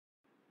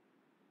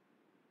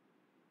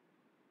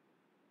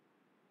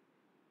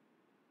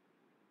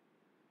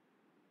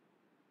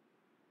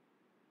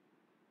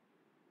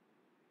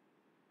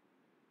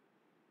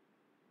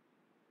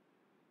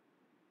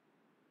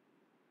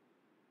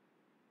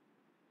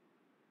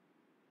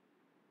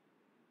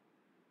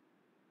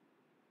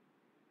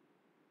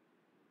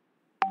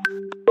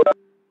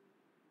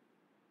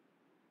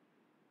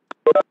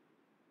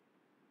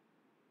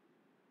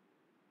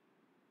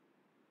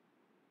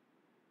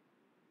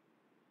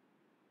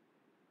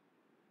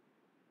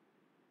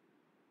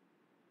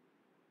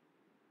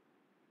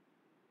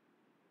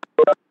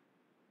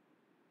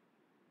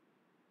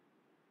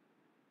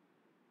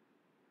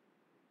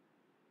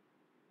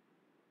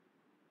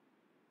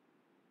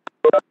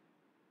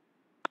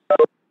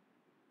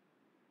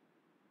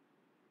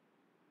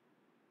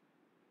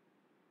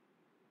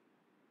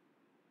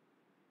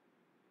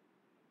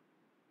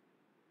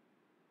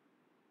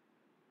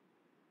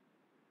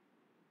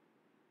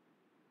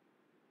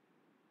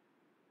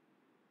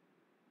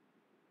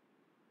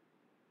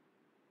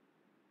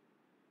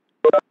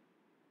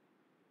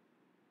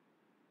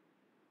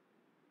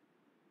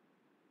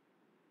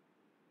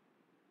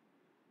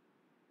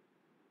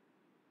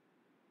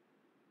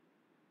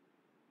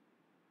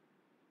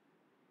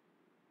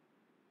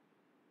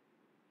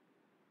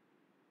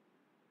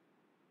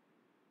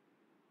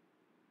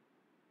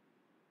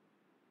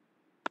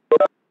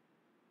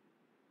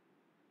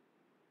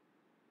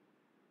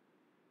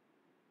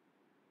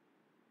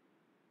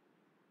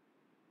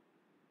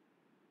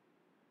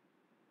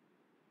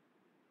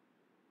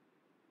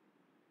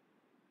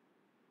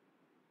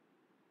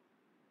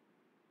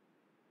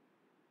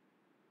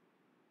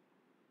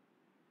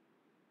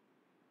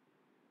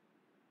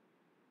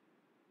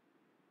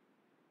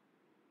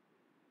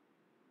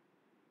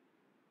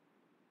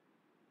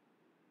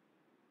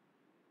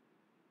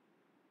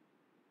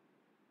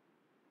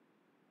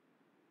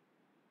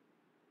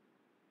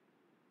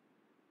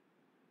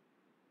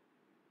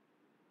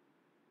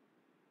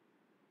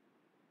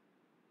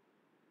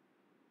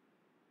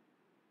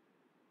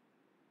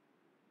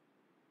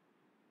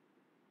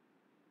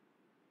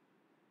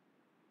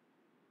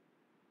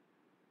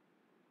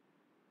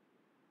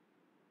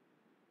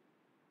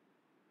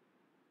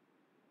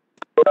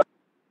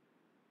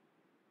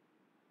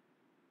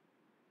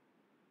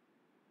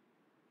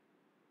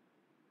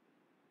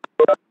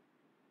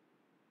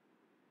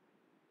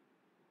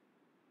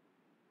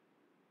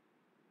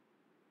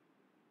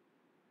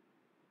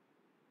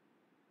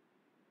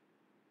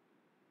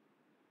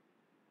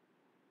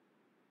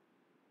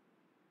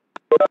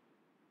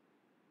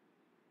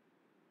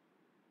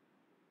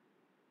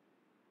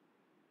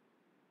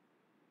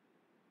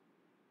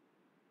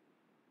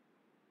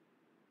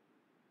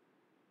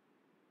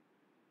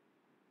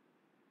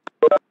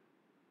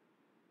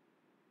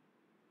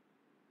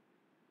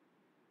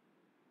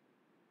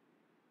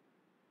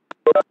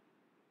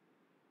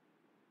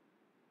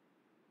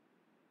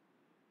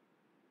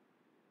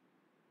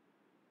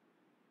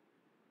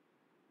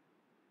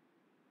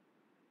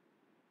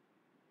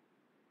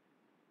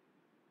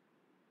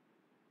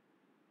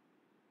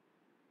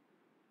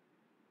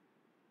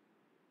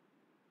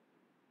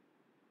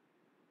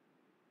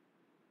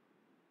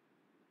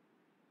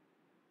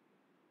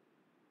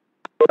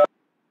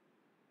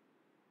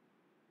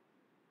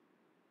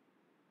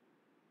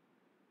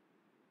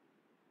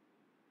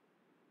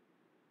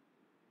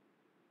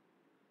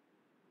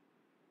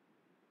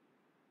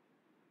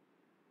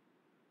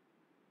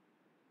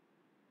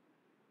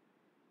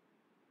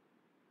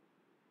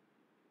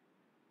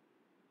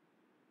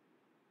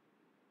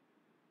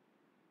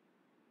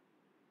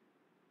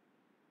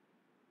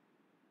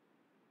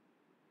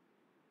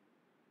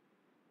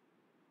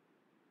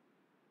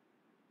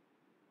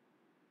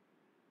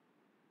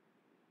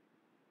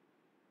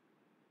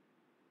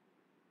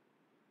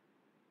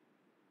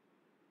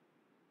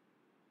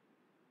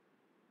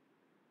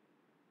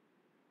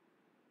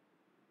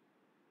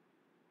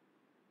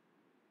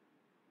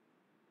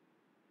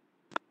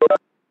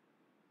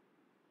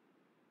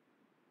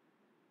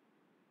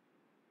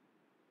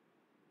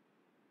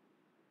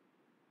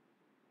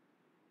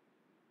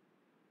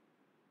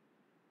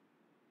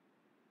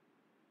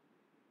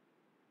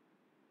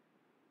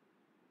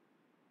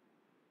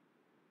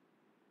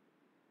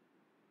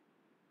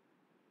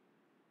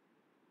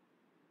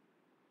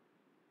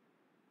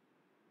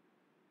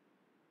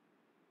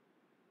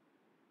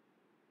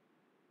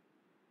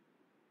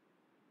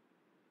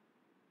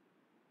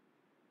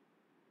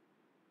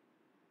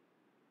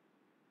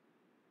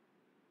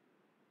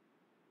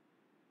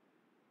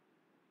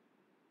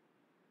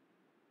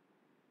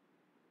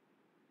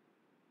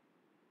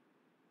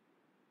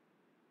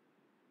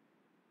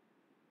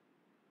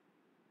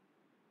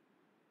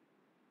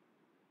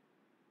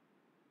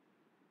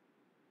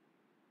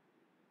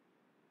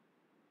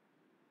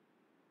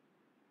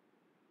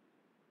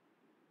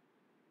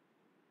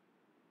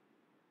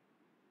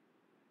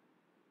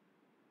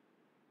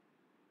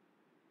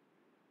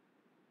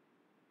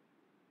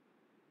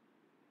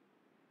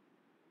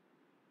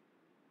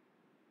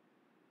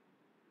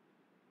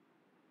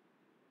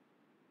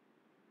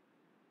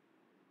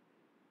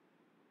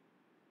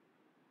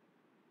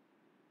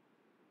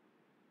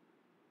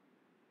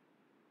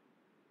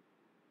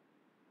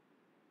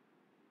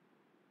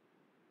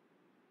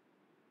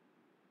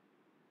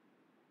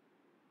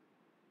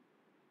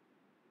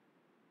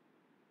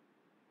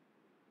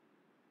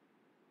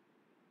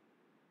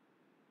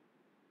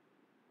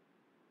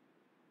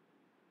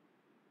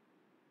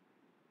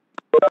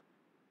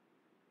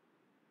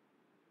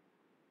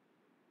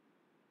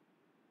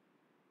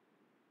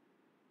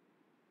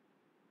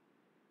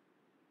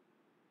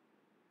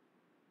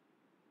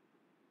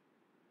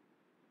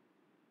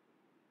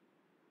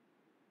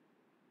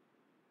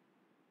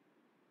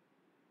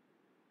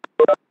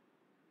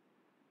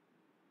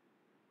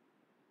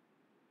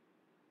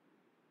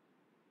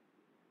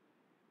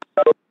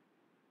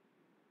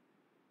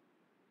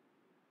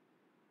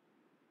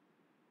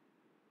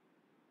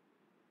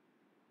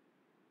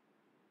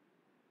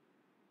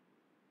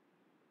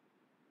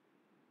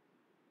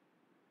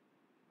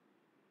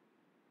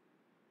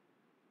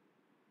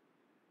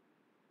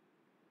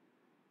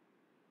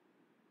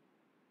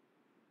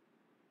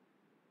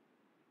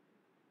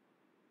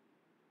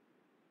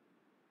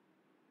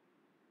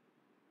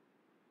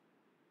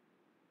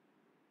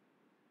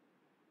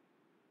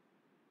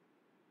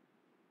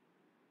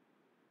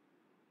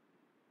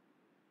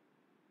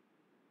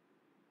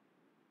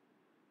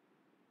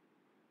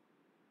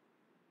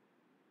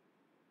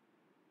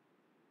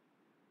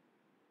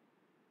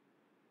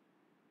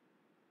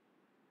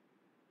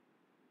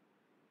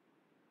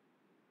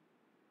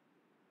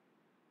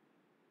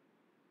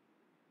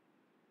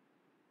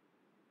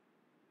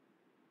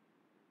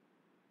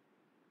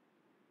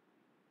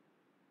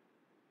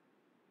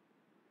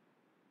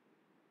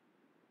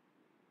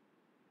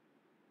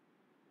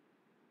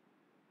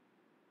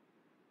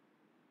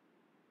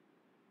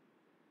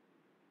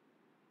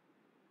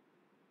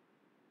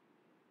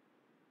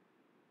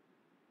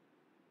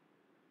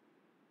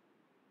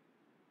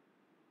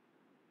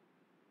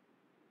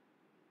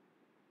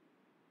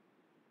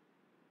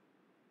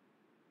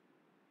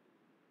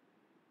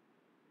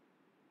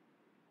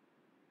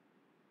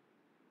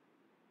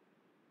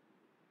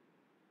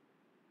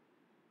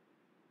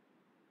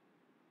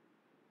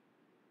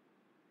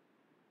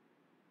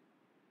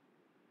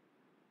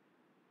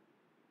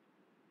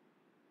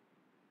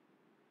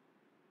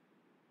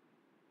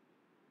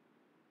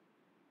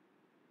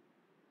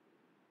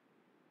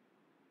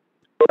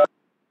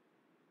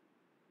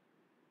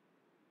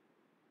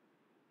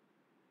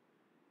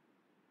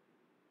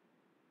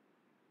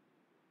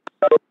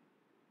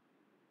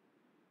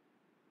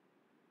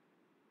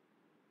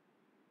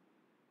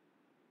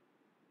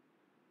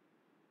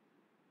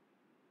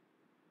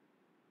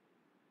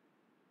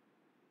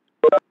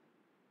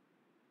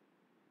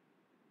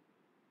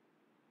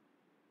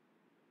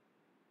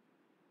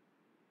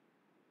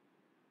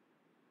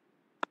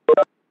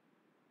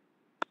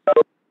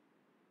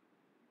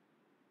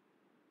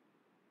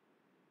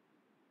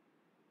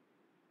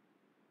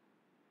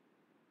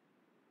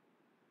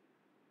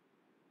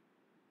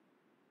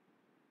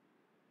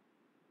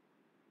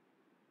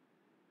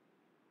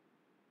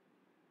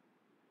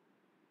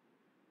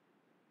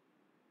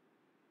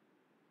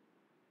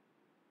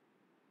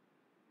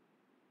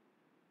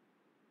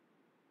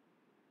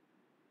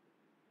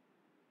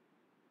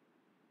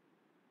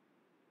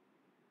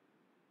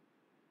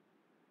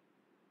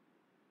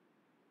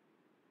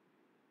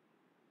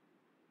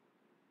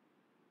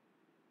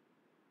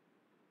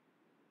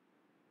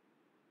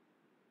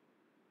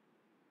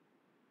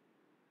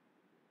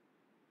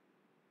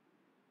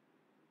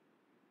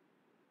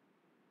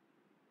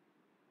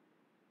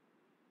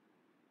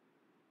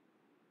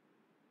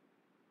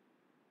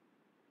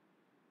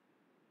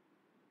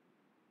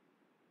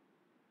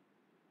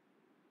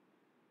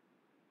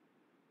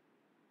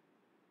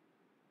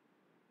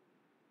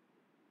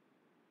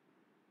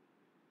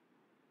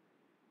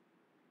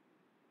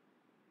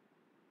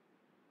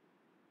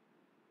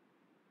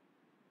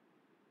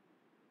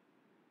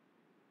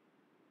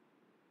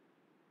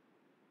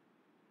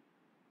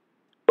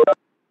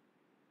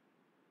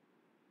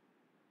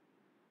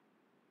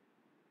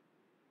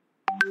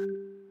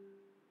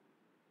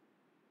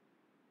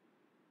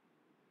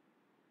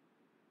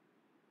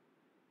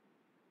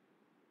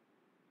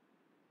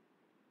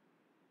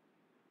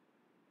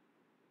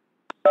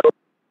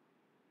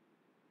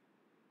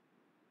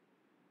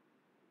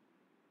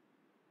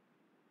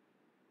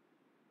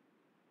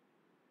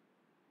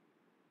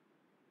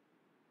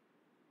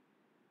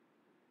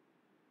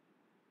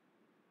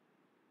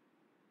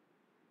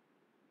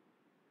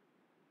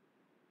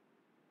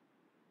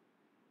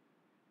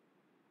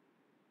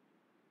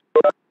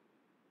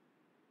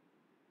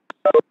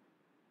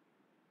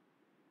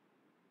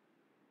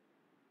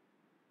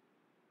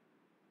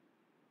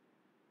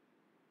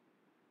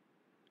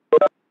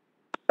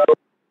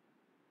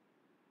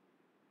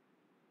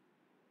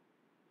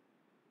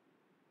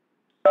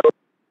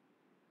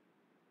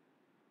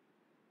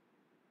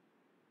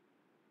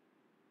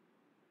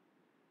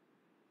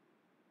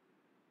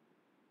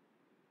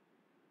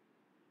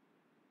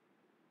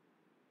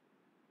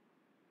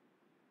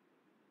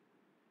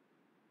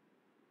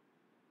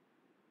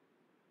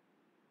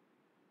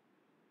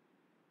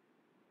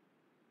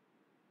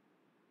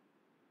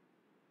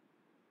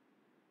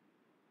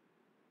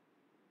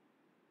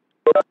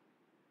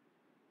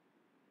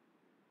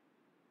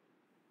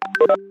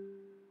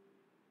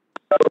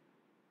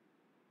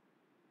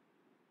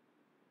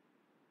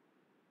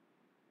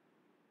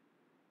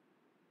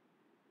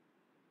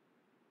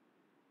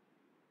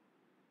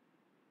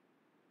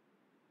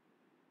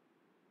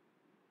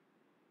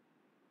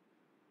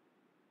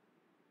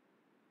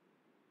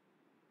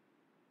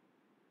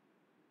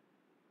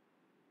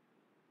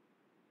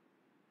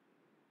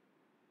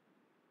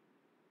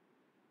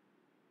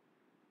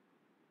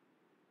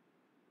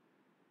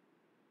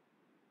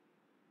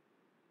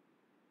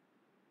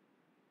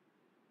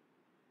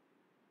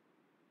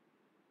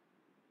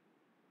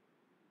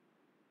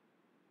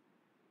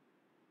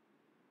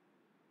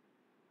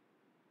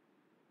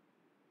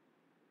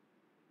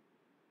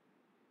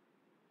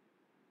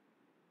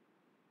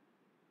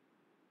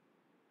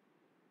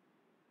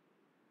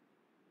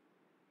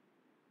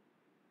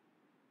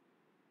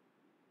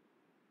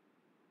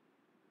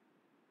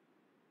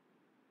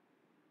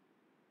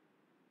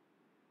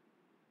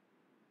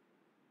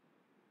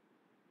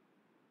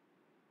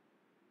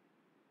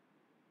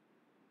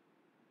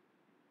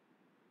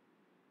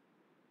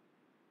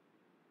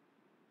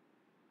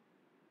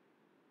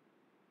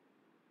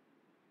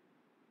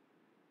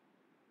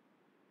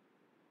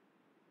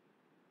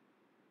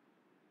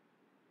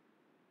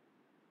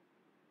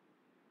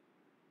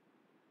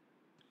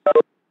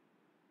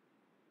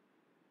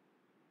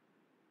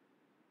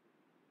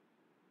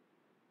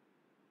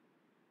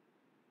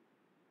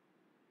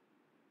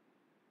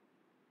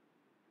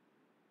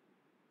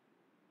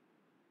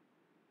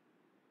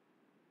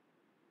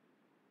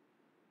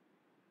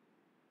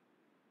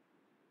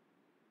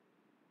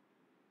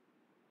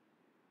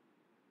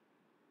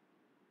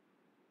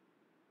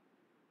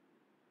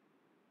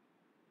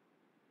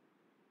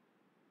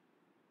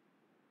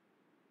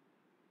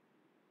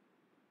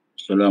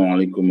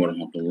Assalamualaikum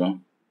warahmatullahi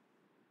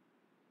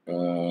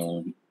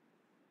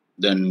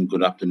dan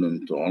good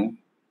afternoon to all.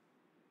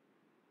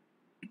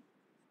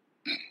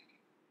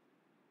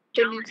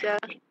 Good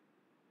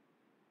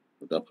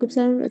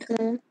afternoon,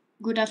 sir.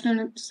 Good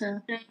afternoon,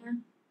 sir.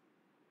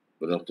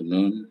 Good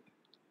afternoon.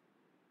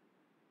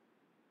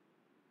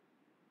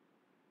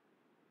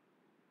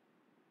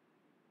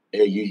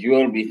 As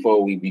usual,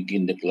 before we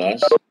begin the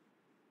class,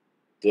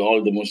 to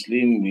all the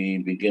Muslim, we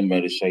begin by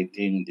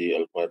reciting the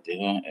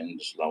Al-Fatiha and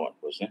the Salawat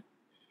first.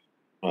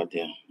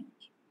 Fatiha.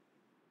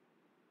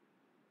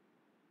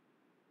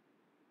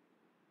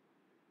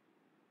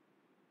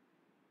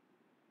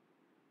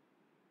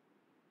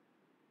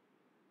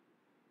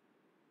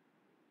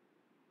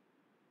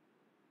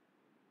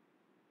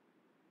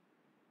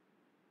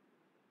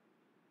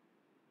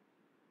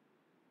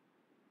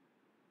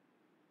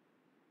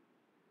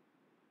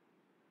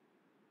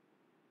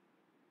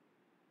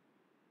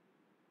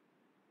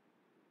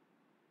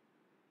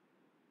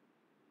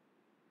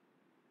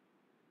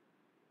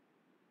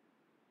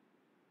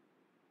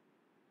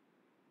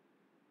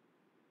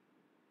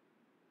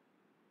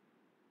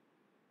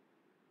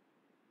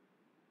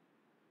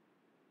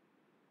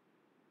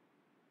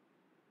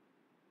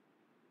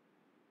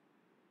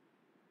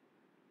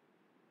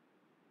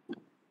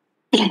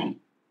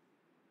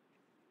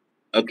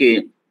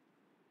 Okay.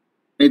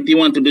 Anything you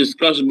want to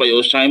discuss about your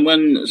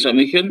assignment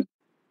submission?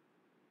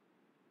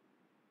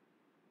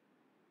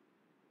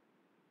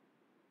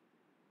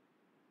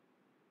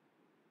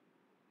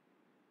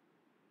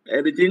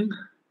 Anything?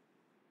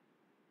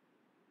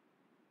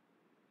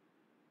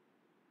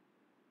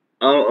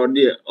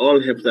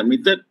 All have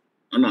submitted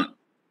or not?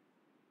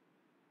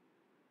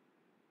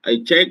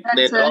 I checked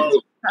that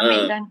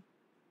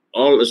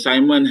all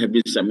assignment have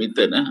been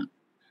submitted.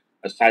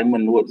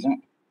 Assignment works.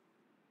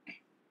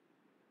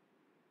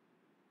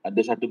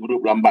 Ada satu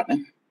grup lambat.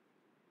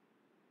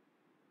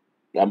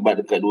 Lambat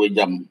dekat 2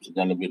 jam.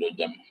 Sedang lebih 2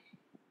 jam.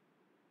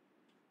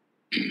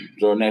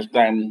 So next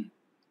time,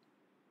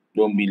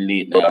 don't be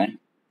late.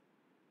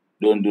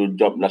 Don't do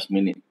job last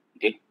minute.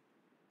 Okay.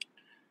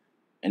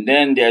 And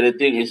then the other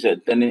thing is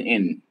turning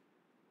in.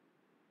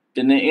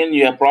 Turning in,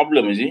 you have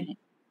problem, is it?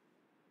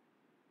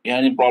 You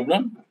have any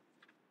problem?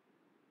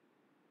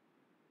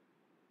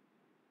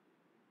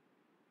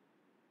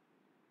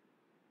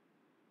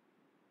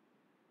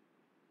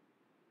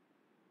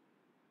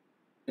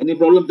 Any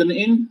problem turning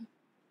in?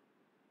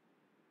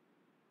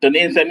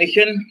 Turning in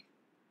submission?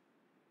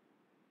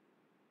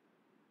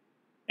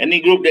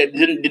 Any group that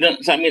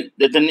didn't submit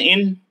the turning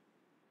in?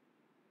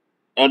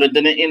 Or the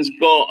turning in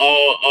score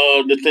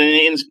or the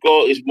turning in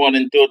score is more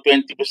than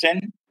 20%?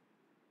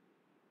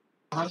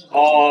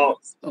 Or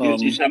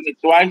you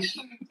submit twice?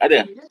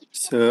 Ada?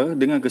 Sir,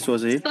 dengar ke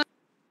suara saya?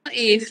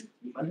 If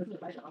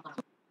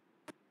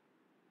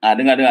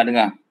Dengar.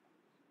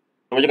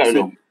 Apa cakap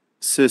dulu?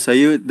 Sir,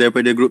 saya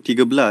daripada grup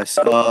 13.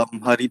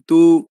 Hari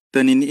tu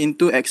turning in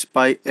tu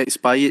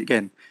expired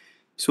kan?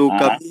 So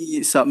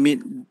kami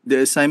submit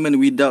the assignment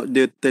without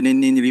the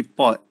turning in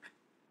report.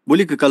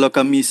 Boleh ke kalau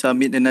kami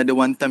submit another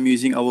one time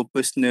using our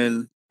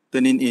personal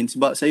turning in?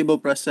 Sebab saya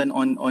berperasan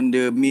on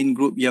the main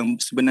group yang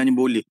sebenarnya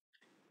boleh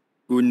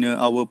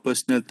guna our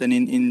personal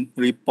turning in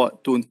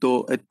report tu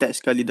untuk attach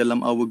sekali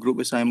dalam our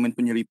group assignment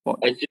punya report.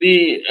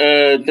 Actually,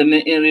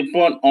 turning in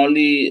report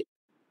only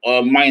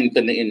mind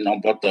turn in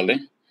on portal.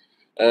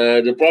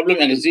 The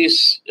problem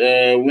exists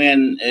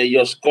when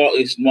your score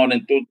is more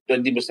than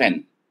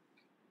 20%.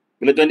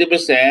 Bila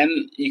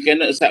 20%, you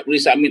cannot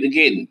resubmit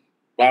again.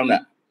 Faham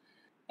tak?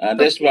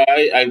 That's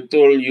why I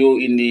told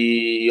you in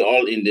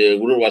the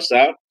group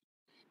WhatsApp,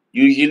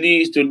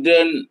 usually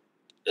students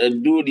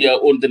do their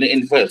own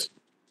turn-in first.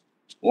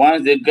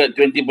 Once they get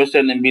 20%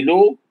 and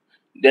below,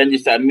 then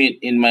they submit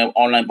in my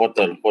online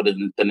portal for the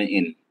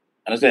turn-in.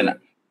 Understand tak?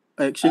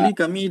 Actually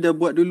kami dah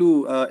buat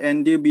dulu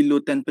and dia below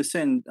 10%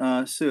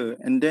 sir,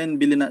 and then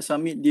bila nak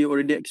submit dia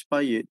already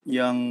expired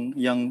yang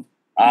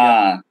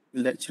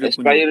lecturer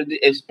punya.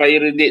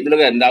 Expiry date tu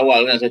kan, dah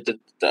awal kan, saya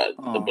tak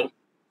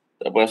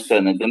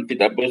perasan. Nanti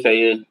tak apa,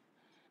 saya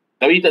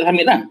tapi tak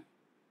submit lah.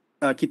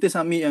 Kita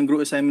submit yang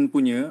group assignment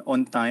punya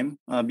on time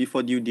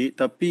before due date,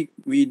 tapi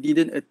we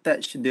didn't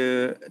attach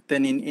the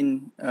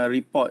turn-in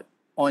report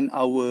on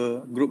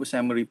our group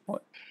assignment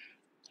report.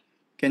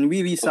 Can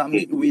we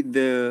resubmit with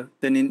the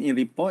turn-in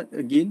report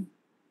again?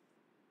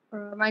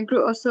 My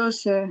group also,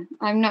 sir.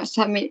 I'm not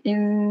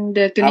submitting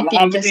the How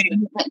Trinity.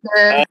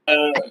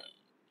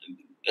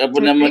 apa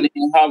nama ni?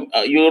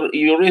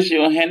 You raise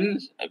your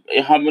hand.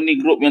 How many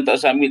group yang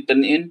tak submit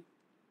turn-in?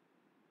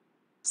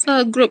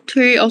 So group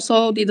 3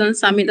 also didn't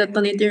submit the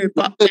Trinity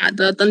report.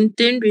 The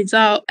Trinity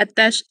result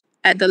attached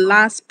at the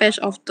last page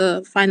of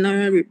the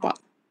final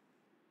report.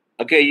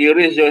 Okay, you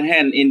raise your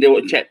hand in the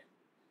chat.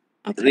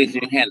 Okay. Raise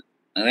your hand.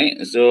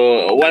 Alright.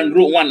 So one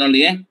group one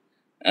only.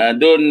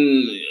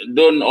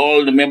 Don't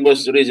all the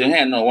members raise your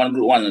hand. No, one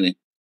group one only.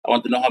 I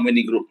want to know how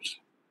many groups.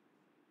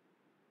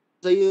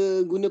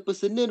 Saya guna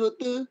personal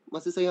doktor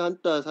masa saya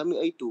hantar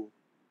submit hari tu.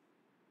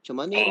 Macam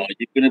mana?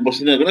 You guna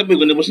personal. Kenapa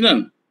guna personal?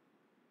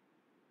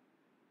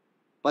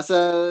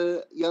 Pasal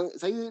yang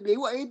saya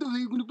lewat hari tu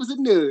saya guna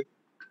personal.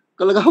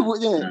 Kalau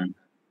gabut je.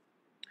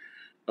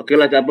 Okay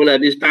lah, tak apalah.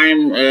 This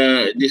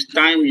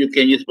time you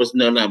can use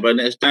personal lah. But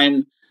next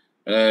time,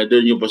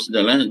 don't use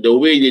personal lah. The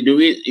way they do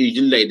it,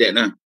 usually like that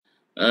lah.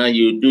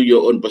 You do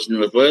your own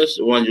personal first.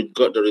 Once you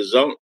got the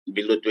result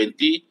below 20,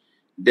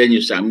 then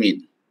you submit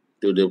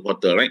to the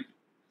portal, right?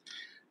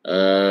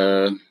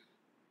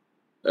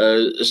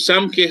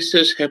 Some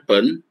cases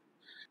happen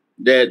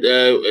that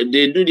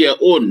they do their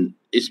own.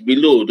 It's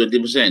below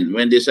 20%.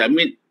 When they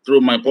submit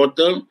through my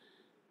portal,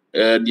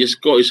 the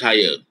score is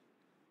higher.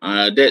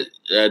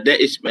 That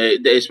is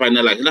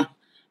finalized lah.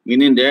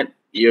 Meaning that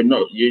you're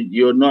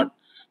not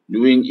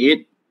doing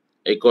it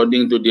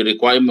according to the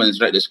requirements,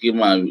 right? The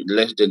schema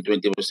less than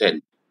 20%.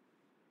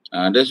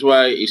 That's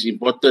why it's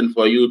important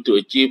for you to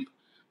achieve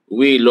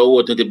way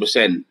lower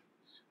 20%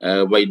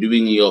 by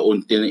doing your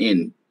own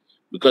turn-in.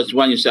 Because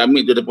when you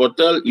submit to the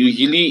portal,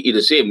 usually it's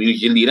the same,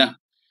 usually lah.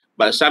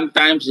 But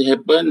sometimes it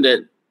happen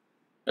that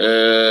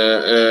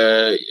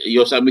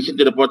your submission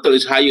to the portal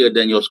is higher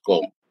than your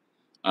score.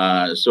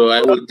 So I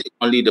will take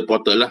only the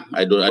portal lah.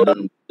 I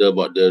don't care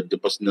about the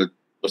personal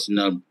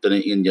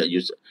turn-in that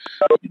you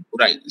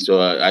right. So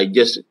I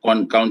just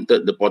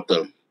counted the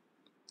portal,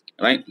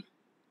 right?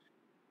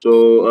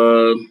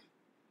 So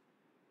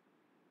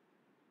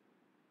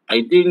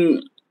I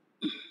think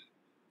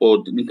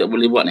ni tak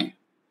boleh buat ni.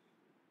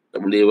 Tak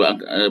boleh buat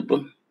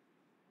apa?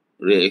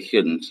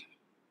 Reactions.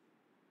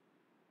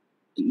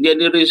 Dia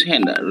ada raise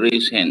hand tak?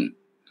 Raise hand.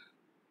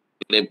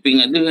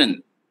 Clapping ada kan?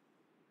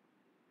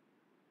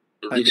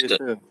 Ada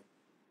sir.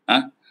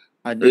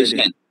 Ada. Raise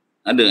hand.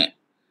 Ada kan?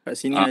 Kat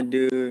sini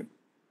ada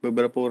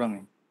beberapa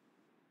orang.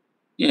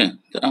 Ya,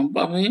 tak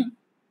nampak saya.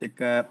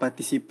 Dekat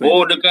participant.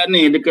 Oh, dekat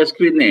ni, dekat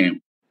screen ni.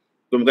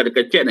 Bukan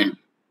dekat chat ni.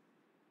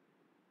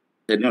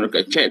 Saya tengok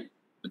dekat chat.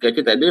 Dekat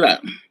chat tak ada lah.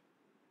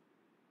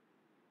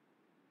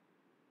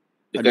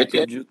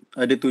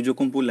 Ada 7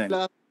 kumpulan.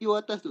 View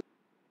atas tu.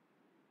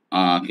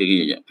 Okay,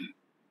 sekejap.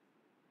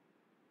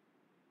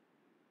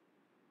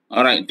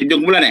 Alright,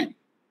 7 kumpulan ni.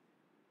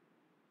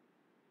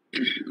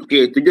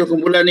 Okay, 7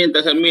 kumpulan ni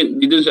tak submit,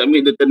 didn't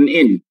submit the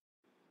turn-in.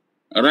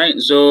 Alright,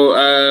 so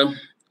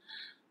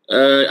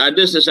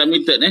others are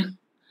submitted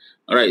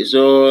Alright,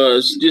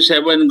 so this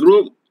 7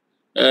 group,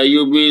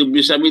 you will be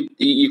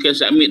you can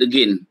submit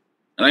again.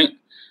 Alright,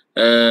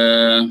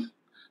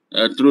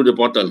 through the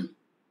portal.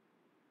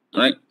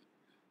 Alright.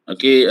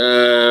 Okay,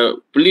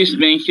 please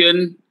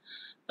mention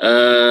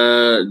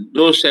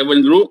those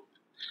 7 group.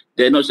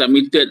 They're not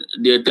submitted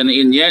their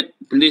turn-in yet.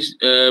 Please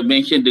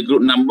mention the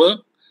group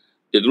number,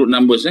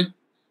 numbers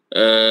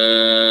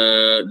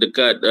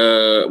dekat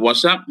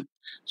WhatsApp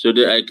so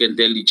that I can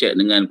tally check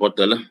dengan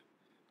portal lah.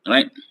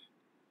 Alright.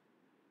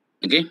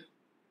 Okay.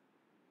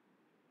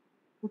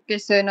 Okay,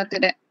 sir.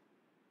 Noted that.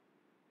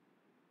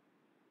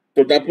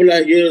 So tak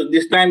apalah,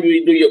 this time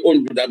you do your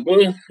own, tak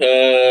apa.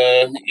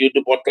 You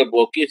do portal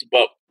pun okay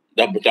sebab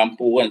dah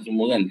bercampur kan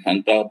semua kan.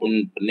 Hantar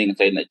pun pening,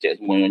 saya nak check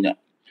semua banyak.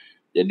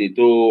 Jadi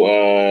tu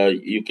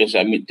you can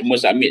submit, cuma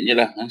submit je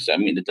lah.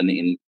 Submit the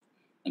turn-in.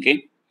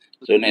 Okay.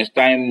 So next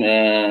time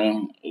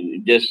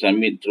just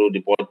submit through the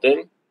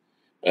portal.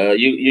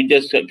 You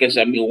just can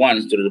submit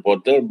once through the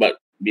portal, but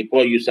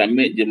before you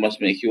submit, you must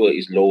make sure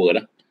it's lower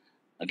lah.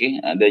 Okay,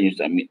 and then you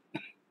submit.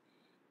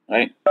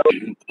 right?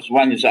 Because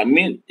once you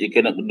submit, you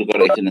cannot do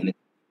correction anymore,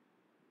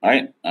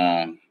 right?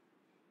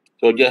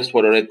 So just for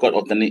the record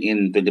of turning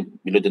in below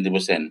 20%,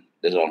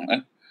 that's all.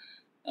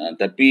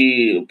 Tapi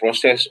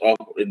process of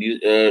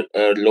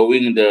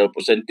lowering the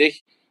percentage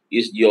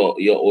is your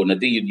own.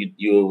 I think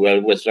you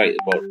well was right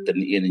about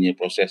turning in your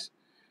process,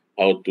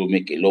 how to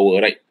make it lower,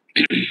 right?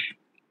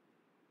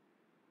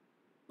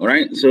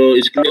 Alright, so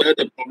it's clear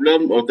the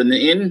problem of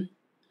turning in.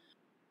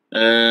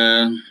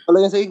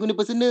 Kalau yang saya guna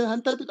personal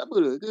hantar tu tak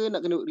apa ke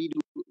nak kena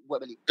redo buat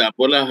balik? Tak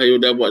apalah, you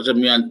dah buat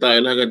semi hantar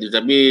lah kan.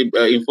 Tapi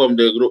inform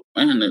the group,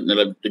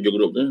 dalam 7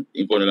 group tu,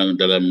 inform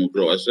dalam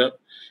group WhatsApp,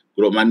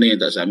 group mana yang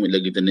tak submit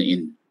lagi turn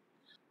in.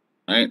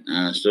 Right,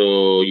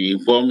 so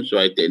you inform, so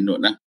I take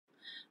note lah.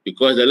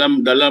 Because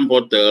dalam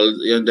portal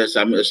yang dah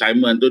submit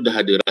assignment tu dah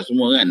ada lah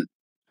semua kan.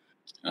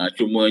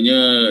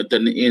 Cumanya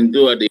turn in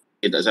tu ada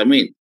yang tak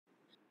submit.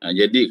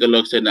 Jadi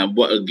kalau saya nak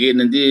buat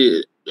again nanti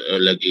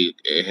lagi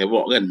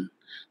havoc kan.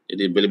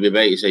 Jadi lebih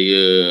baik saya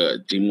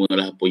terima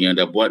lah apa yang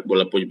dah buat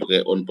walaupun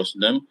pakai own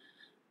personal.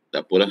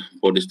 Tak apalah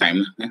for this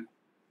time lah.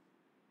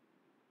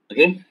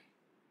 Okay.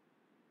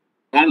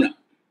 Faham tak?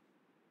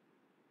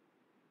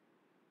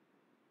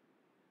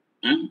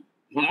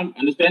 Faham?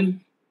 Understand?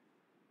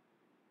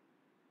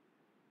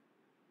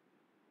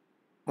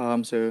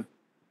 Faham, sir.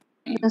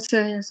 Yes,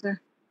 sir. Yes, sir.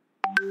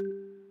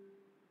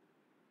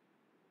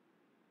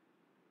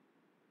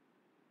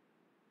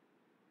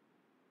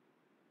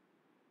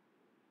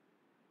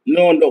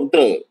 No,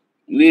 doctor.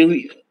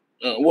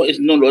 What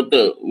is no,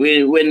 doctor?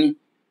 When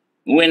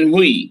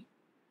we.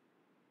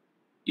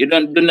 You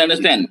don't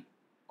understand?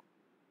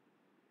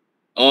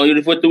 Or you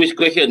refer to which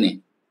question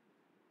ni?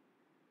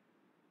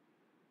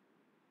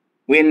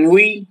 When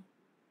we.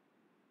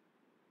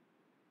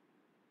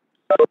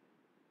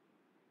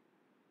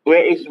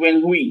 Where is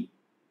when we?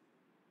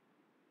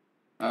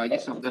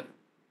 Yes, doctor.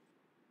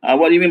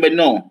 What do you mean by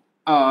no?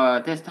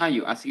 This time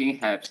you asking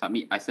have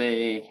submit. I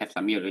say have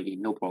submit already,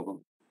 no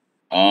problem.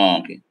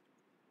 Oh, okay.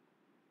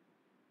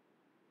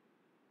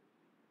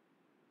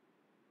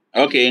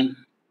 Okay.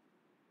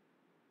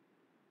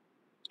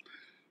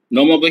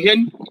 No more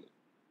question?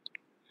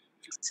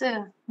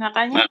 Sir, nak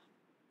tanya.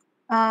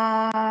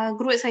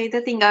 Group saya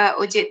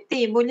tertinggal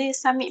OJT, boleh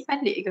submit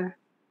balik ke?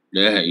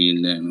 Dah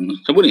ilah.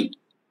 Siapa ni?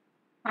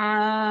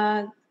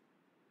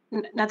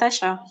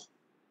 Natasha.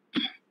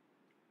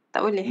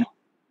 Tak boleh.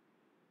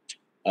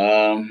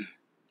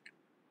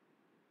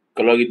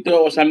 Kalau gitu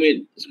awak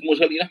submit semua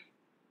sekali lah.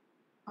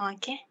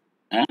 Okay.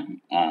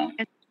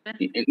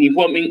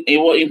 Inform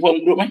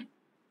group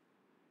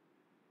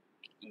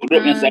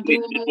Group yang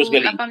submit semua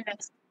sekali.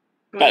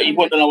 18. Tak,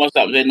 inform dalam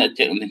WhatsApp, saya nak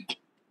check ni.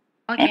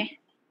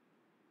 Okay.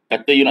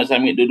 Kata you nak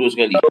submit dua-dua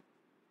sekali.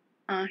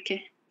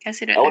 Okay. Terima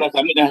kasih, Awak doktor. dah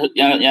submit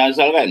yang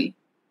asal kan?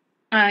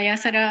 Yang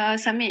saya dah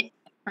submit.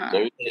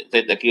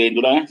 Saya tak kira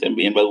itu lah, saya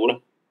ambil yang baru lah.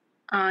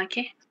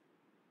 Okay.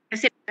 Terima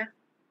kasih, doktor.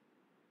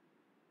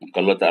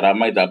 Kalau tak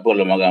ramai tak apa,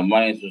 kalau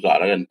ramai susah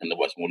lah kan, kena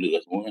buat semula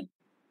lah semua kan.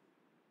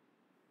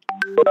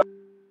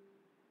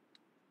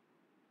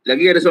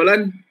 Lagi ada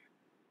soalan?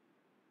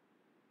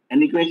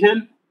 Any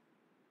question?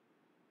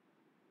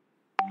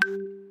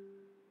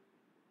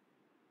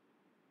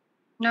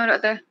 No,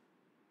 doktor.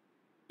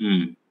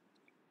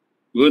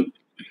 Good.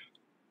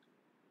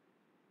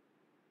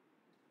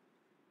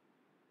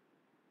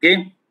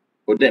 Okay.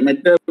 For that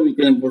matter, we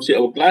can proceed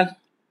our class.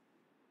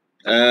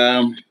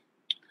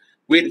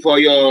 Wait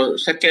for your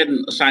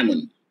second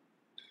assignment.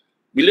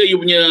 Bila you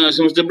punya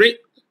semester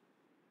break?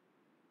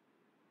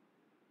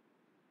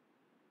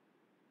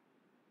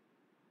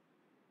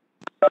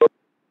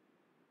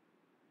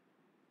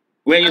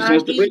 When your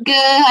semester break?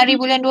 3 hari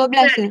bulan 12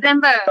 tu.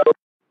 December.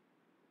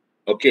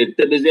 Okay,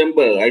 3rd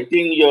December. I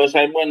think your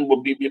assignment will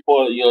be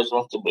before your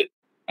semester break.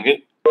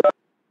 Okay.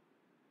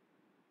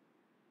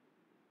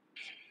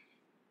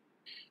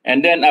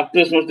 And then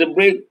after semester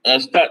break,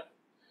 start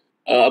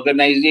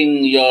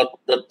organizing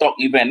the talk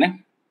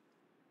event.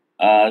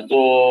 So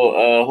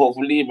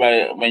hopefully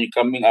when you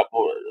coming up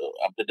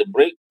after the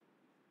break,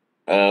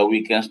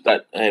 we can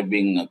start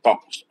having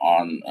talks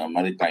on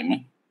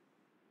maritime.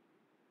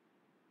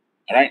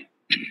 All right.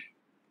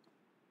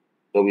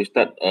 So we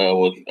start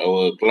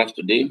our class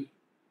today.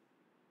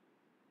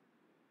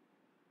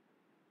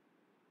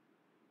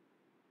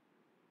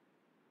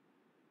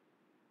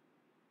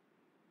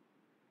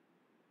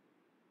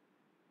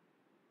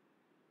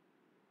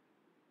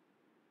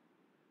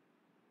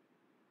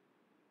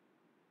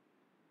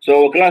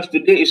 So our class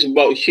today is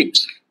about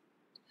ships.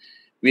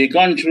 We've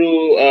gone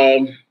through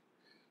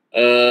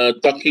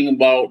talking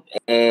about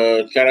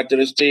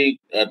characteristic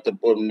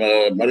ataupun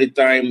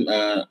maritime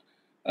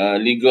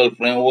legal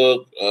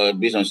framework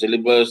based on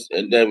syllabus,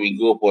 and then we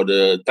go for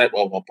the type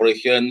of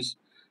operations,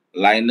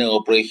 liner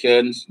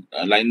operations.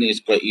 Liner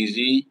is quite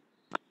easy,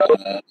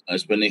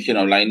 explanation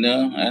of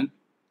liner,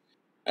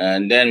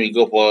 and then we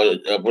go for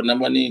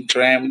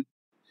tram.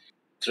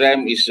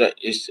 Tram is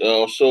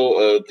also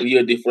a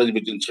clear difference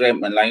between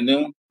tram and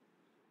liner.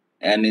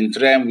 And in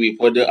tram, we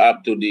further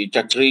up to the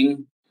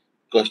chartering,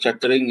 because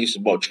chartering is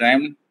about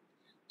tram.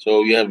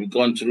 So we have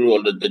gone through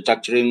all the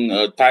chartering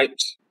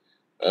types,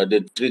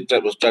 the 3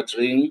 types of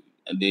chartering,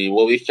 the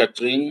voyage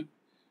chartering,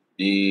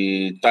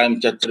 the time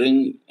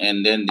chartering,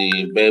 and then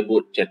the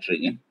bareboat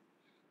chartering.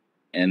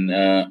 And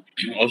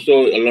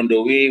also along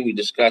the way, we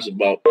discussed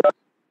about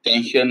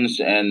tensions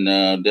and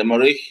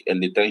demurrage and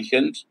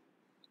detentions,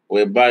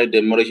 whereby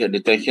demurrage and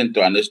detention,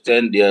 to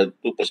understand their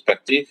two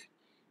perspective,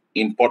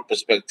 import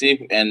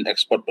perspective and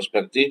export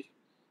perspective.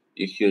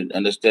 You should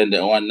understand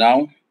that one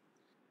now.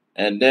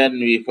 And then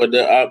we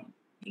further up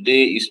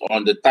today is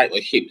on the type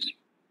of ships.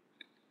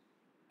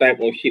 So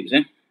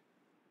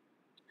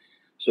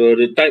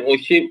the type of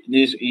ship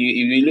is, if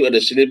you look at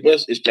the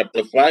syllabus, is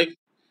chapter 5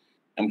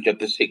 and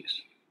chapter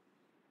 6.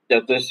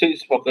 Chapter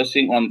 6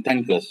 focusing on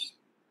tankers,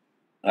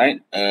 right?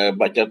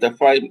 But chapter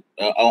 5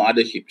 on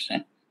other ships.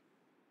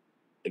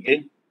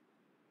 Okay.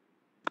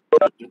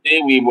 Today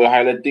we were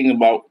highlighting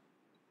about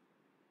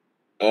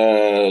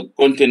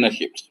container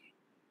ships,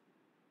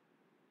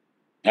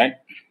 right?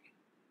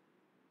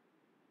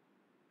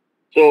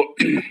 So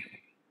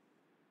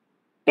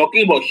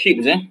talking about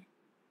ships,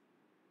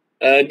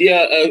 there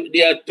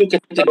are two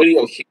categories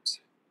of ships.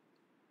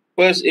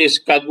 First is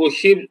cargo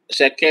ship.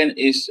 Second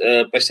is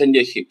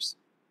passenger ships.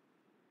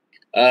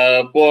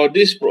 For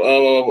this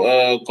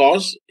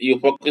course, you're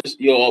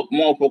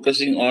more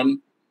focusing on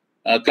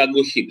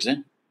cargo ships.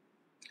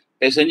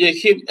 Passenger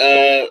ship,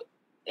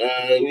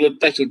 we'll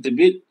touch a little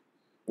bit.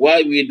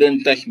 Why we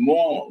don't touch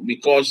more?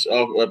 Because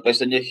of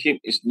passenger ship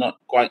is not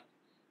quite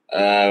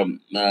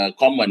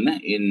common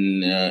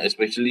in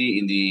especially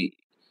in the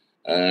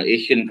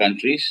Asian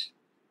countries,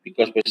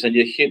 because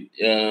passenger ship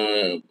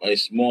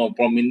is more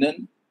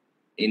prominent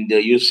in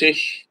the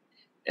usage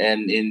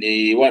and in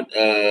the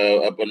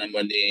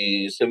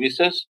the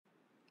services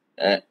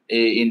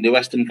in the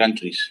Western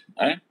countries,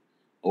 right?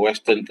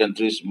 Western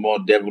countries, more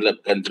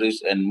developed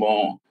countries, and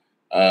more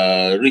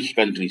rich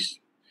countries.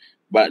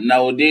 But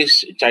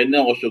nowadays,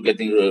 China also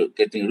getting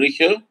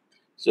richer.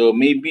 So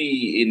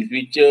maybe in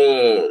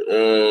future,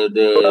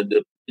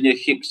 the passenger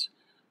ships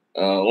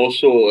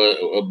also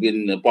have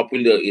been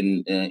popular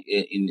in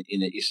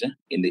the east,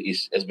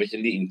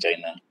 especially in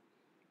China.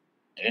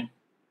 Okay.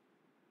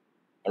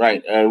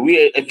 Right.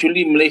 We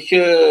actually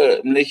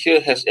Malaysia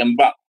has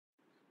embarked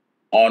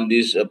on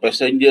this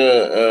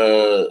passenger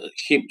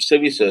ship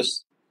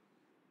services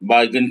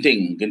by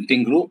Genting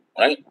Group,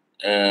 right?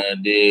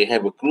 They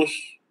have a cruise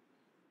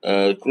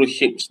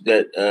ships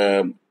that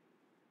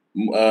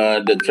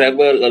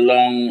travel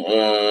along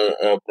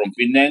from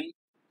Penang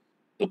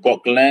to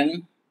Port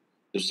Klang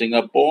to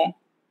Singapore.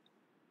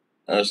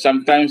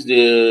 Sometimes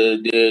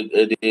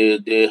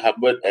they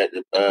harbor at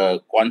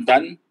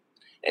Kuantan,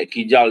 at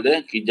Kijal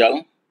there.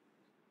 Kijal,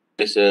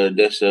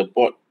 there's a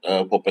port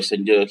for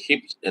passenger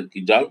ships at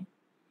Kijal.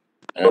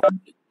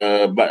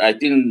 But I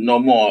think no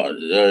more.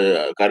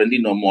 Currently,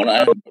 no more.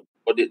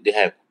 What did they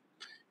have?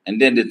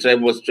 And then they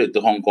travel straight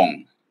to Hong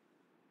Kong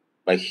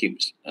by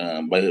ships.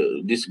 By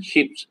these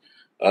ships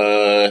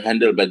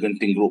handled by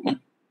Genting Group.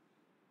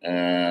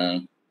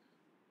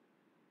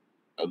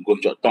 Go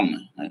Chok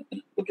Tong,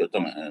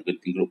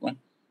 Genting Group.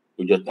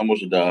 Go Chok Tong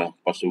sudah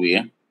pass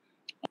away.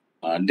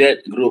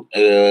 That group,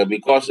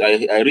 because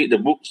I read the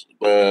books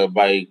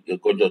by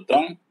Go Chok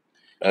Tong,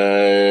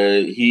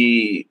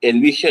 he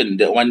envisioned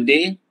that one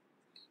day,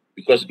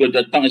 because Go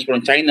Chok Tong is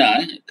from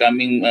China,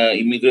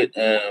 migrate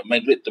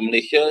to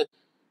Malaysia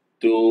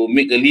to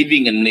make a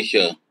living in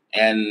Malaysia,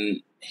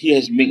 and he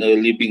has made a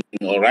living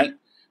all right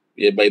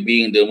by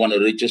being the one of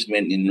the richest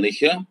men in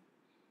Malaysia.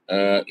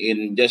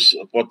 In just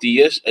 40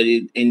 years,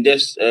 in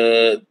just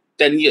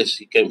 10 years,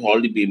 he can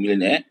hardly be a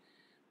millionaire.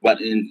 But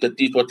in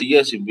 30, 40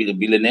 years, he'll be a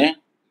billionaire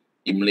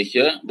in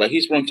Malaysia. But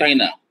he's from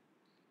China.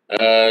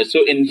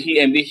 So he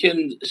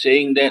envisioned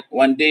saying that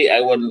one day I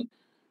will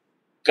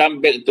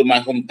come back to my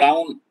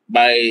hometown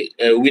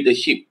with a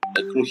ship,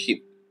 a cruise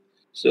ship.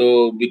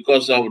 So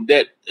because of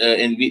that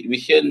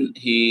vision,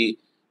 he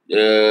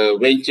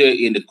ventured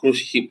in the cruise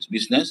ships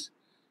business,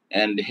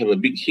 and they have a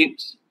big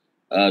ships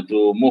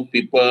to move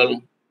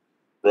people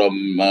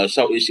from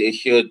Southeast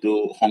Asia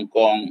to Hong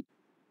Kong,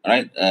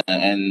 right,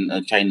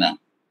 and China.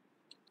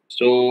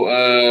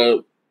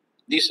 So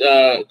these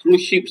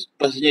cruise ships,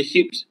 passenger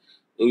ships,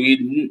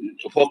 we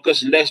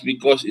focus less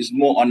because it's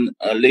more on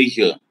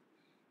leisure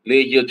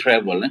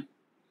travel.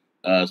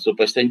 So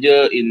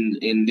passenger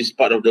in this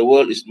part of the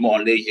world is more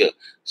on leisure.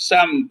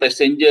 Some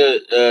passenger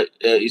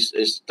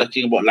is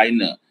talking about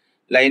liner.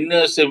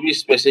 Liner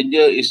service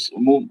passenger is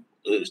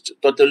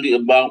totally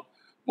about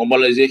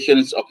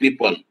mobilizations of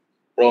people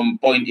from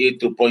point A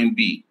to point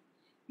B.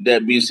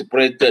 They're being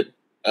separated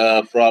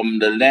from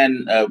the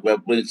land,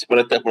 being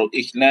separated from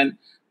each land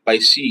by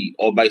sea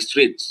or by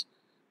straits.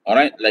 All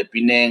right, like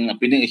Penang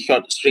is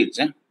short straits.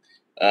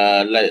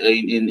 Like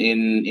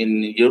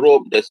in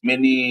Europe, there's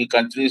many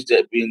countries that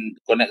have been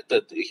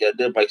connected to each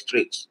other by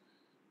straits.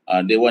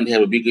 They want to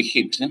have a bigger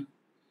ships.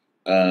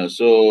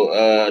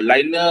 So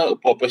liner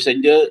for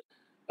passenger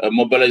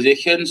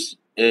mobilizations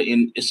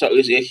in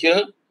Southeast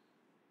Asia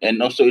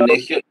and also in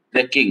Asia,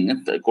 trekking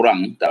tak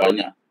kurang, tak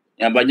banyak.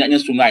 Yang banyaknya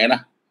sungai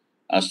lah.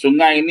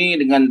 Sungai ni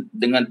dengan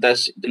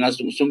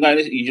sungai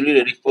ni usually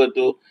they refer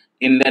to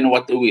inland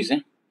waterways.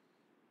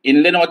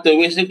 Inland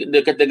waterways ni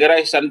they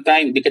categorize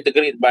sometimes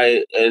categorized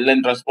by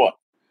land transport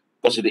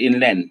because of the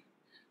inland.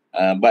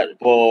 But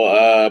for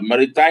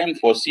maritime,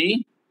 for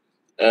sea,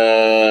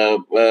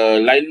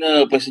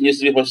 liner passenger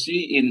service for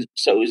sea in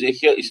Southeast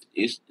Asia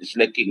is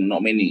lacking,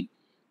 not many,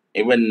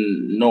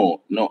 even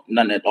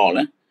none at all.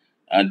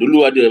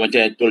 Dulu ada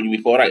macam I told you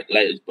before, right,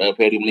 like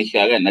ferry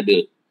Malaysia kan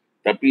ada,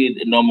 tapi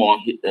no more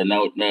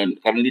now,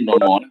 currently no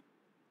more.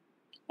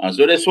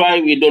 So that's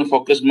why we don't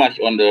focus much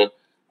on the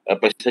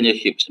passenger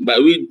ships,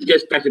 but we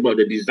just touch about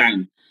the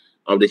design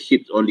of the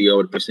ships only,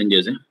 our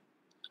passengers,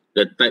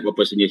 the type of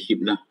passenger ship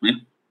lah.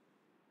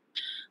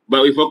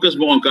 But we focus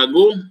more on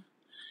cargo,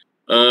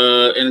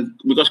 and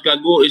because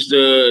cargo is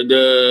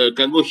the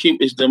cargo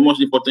ship is the most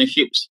important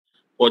ships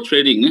for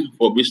trading,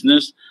 for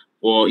business,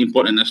 for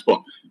import and export,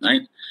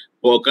 right?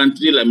 For a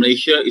country like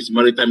Malaysia, it's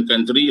maritime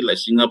country, like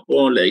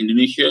Singapore, like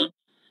Indonesia,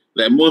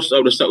 like most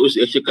of the Southeast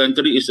Asia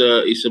country is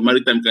a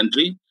maritime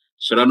country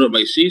surrounded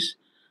by seas.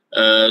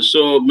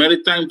 So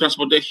maritime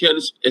transportation,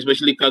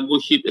 especially cargo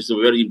ship, is a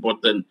very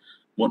important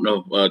mode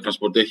of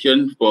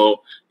transportation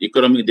for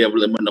economic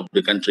development of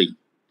the country,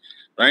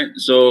 right?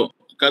 So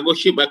cargo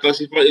ship are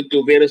classified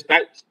into various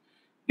types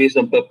based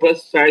on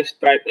purpose, size,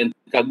 type, and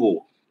type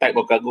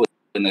of cargo,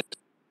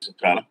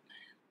 etc.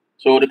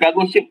 So the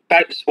cargo ship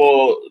types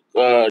for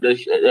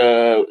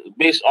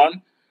based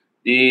on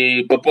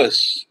the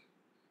purpose.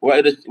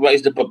 What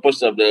is the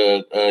purpose of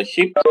the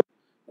ship?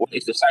 What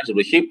is the size of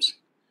the ships?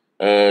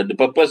 The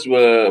purpose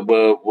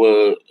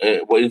will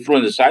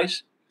influence the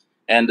size,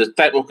 and the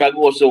type of cargo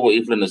also will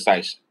influence the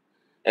size.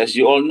 As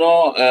you all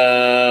know,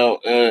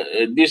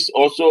 this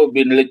also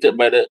been related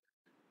by the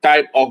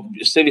type of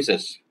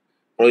services.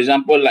 For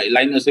example, like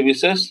liner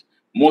services,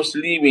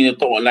 mostly when you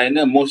talk about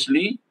liner,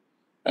 mostly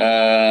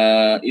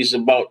is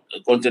about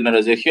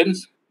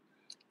containerizations,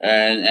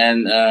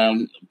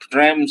 and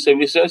tram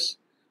services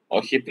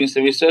or shipping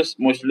services.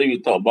 Mostly we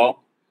talk about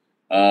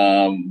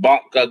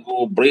bulk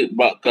cargo, break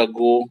bulk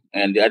cargo,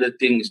 and the other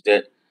thing is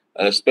that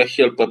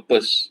special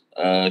purpose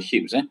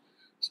ships.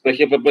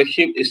 Special purpose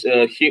ship is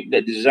a ship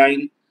that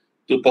designed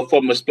to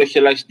perform a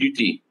specialized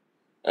duty.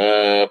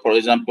 For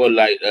example,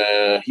 like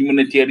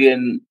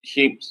humanitarian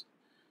ships.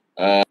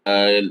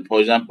 For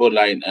example,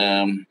 like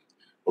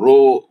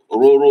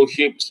ro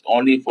ships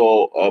only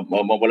for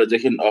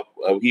mobilization of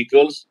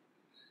vehicles.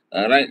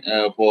 Right,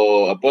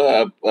 for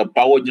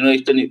power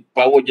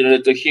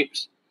generator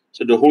ships.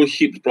 So the whole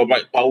ship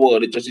provide power,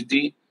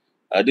 electricity.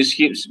 This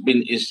ships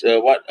is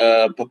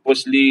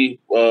purposely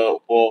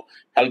for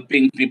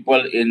helping people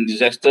in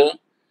disaster,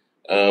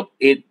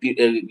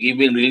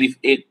 giving relief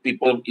aid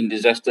people in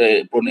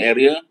disaster prone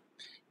area,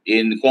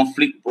 in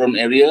conflict prone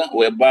area,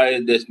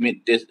 whereby there's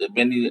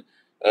many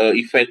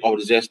effect of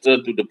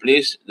disaster to the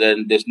place,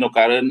 then there's no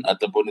current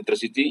ataupun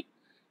electricity.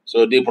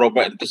 So they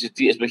provide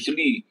electricity,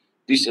 especially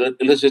this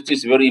electricity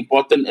is very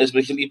important,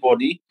 especially for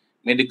the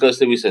medical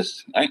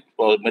services, right?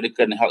 For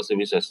medical and health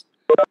services.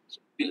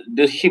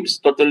 The ships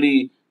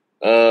totally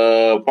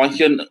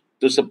function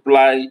to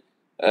supply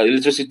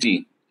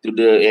electricity to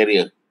the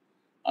area.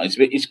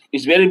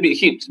 It's very big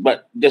ships,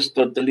 but just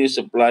totally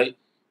supply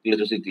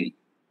electricity.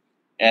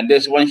 And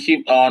there's one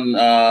ship on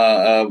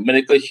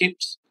medical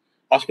ships,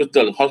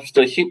 hospital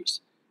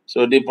ships.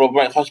 So they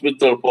provide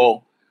hospital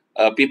for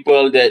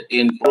people that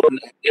in prone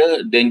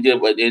area, danger,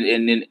 but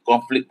in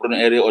conflict prone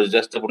area or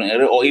disaster prone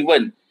area, or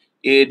even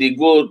they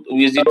go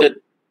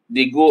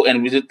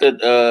and visited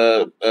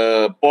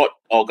port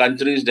or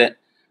countries that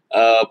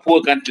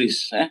poor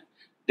countries.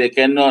 They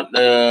cannot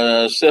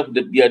serve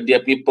their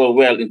people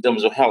well in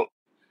terms of health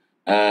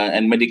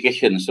and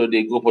medication. So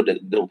they go for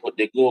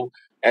they go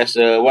as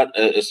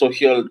a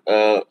social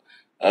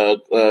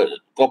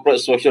corporate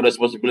social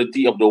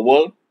responsibility of the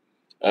world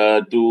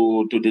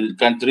to the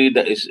country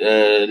that is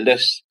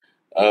less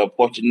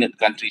fortunate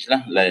countries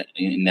lah, like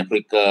in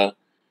Africa,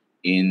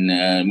 in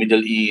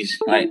Middle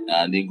East, right?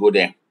 They go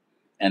there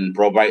and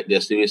provide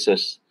their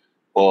services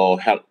for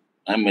health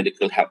and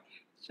medical health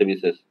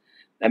services.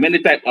 And many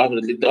type of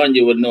later on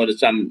you will know that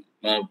some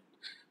a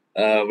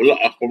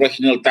lot of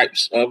professional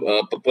types of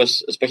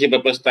special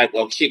purpose type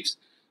of ships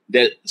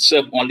that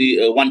serve only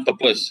one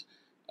purpose,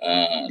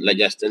 like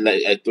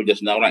I told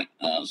just now, right?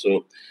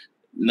 So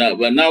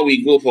now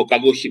we go for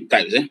cargo ship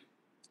types.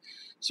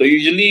 So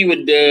usually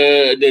with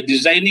the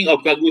designing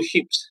of cargo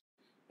ships,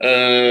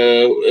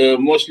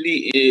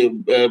 mostly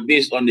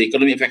based on the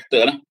economic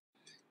factor.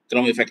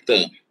 Economic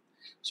factor.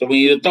 So when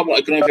you talk about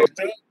economic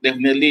factor,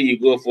 definitely you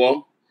go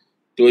for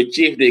to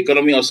achieve the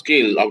economy of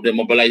scale of the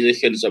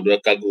mobilizations of the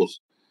cargoes.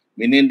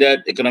 Meaning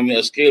that economy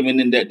of scale,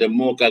 meaning that the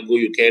more cargo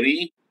you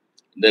carry,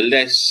 the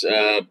less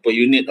per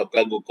unit of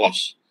cargo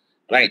cost,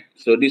 right?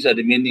 So these are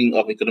the meaning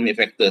of economic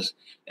factors.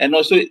 And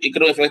also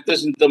economic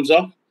factors in terms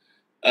of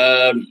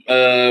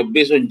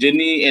based on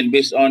journey and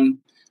based on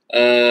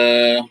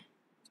the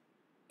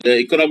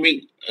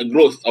economic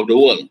growth of the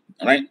world,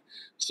 right?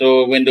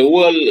 So when the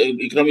world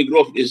economic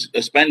growth is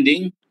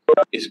expanding,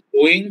 is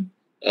growing,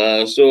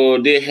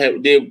 So they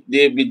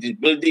be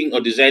building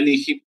or designing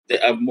ships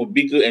that are more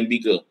bigger and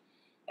bigger,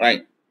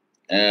 right?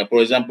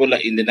 For example,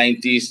 like in the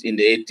 90s, in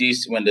the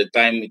 80s, when the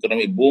time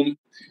economic boom,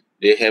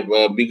 they have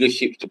bigger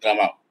ships to come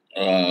out.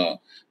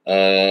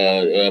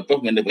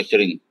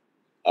 Manufacturing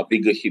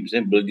bigger ships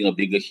and building of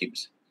bigger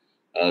ships.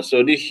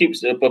 So these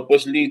ships are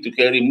purposely to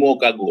carry more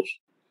cargoes,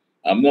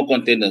 more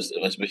containers,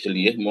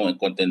 especially more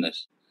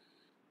containers.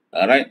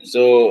 All right.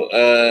 So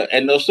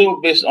and also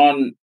based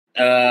on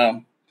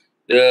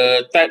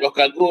the type of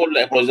cargo,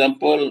 like for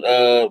example,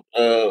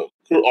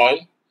 crude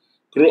oil.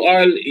 Crude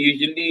oil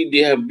usually they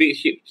have big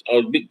ships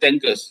or big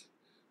tankers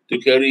to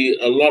carry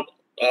a lot,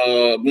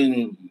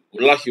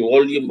 large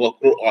volume of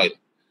crude oil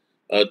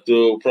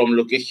from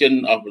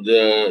location of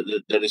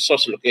the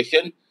resource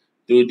location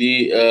to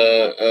the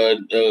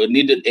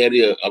needed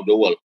area of the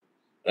world,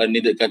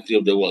 needed country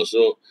of the world.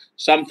 So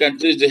some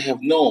countries they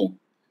have no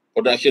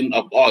production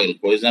of oil.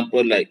 For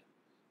example, like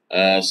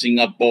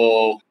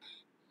Singapore,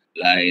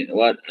 like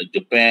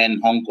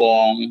Japan, Hong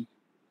Kong,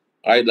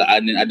 right?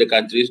 And in other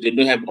countries they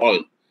don't have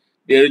oil.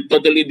 They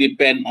totally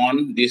depend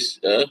on these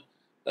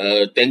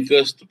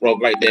tankers to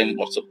provide them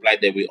or supply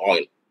them with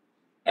oil,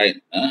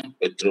 right?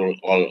 Petrol,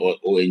 oil, or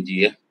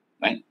ONG,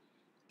 right?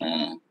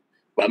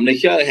 But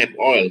Malaysia have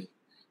oil,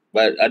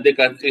 but other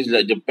countries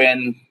like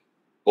Japan,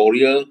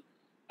 Korea,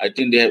 I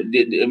think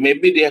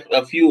maybe they have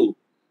a few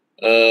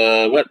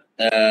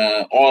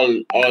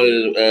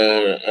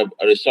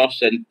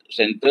resource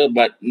center,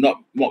 but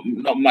not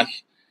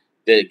much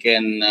that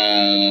can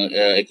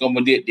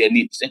accommodate their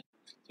needs.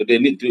 So they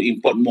need to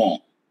import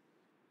more.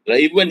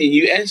 Like even in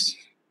US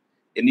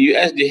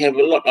they have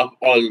a lot of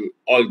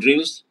oil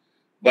drills,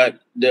 but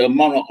the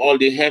amount of oil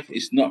they have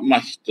is not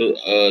much to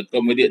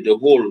accommodate the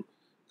whole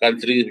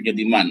country's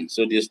demand.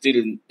 So they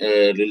still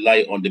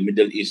rely on the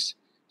Middle East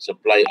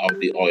supply of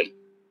the oil.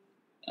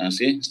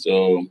 See,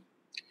 so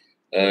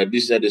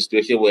these are the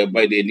situation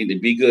whereby they need the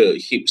bigger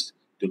ships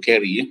to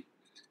carry.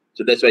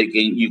 So that's why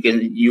you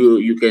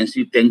can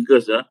see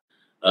tankers.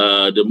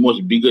 The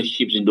most biggest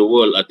ships in the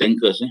world are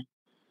tankers.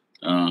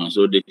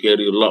 So they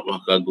carry a lot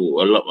of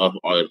cargo, a lot of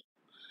oil.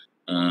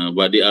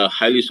 But they are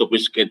highly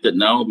sophisticated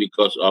now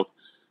because of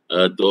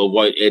to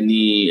avoid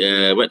any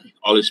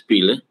oil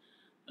spill.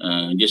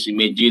 Just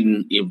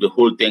imagine if the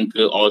whole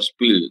tanker oil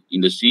spill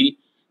in the sea,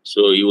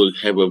 so it will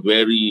have a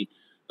very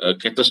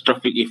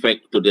catastrophic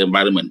effect to the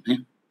environment.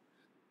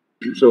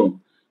 So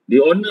the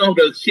owner of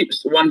the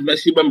ships want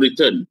maximum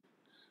return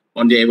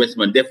on their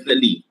investment.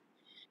 Definitely,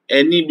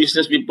 any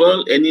business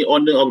people, any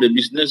owner of the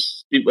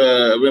business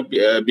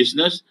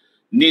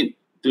need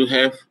to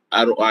have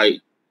ROI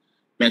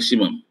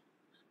maximum.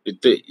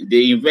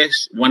 They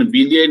invest 1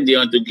 billion, they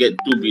want to get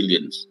 2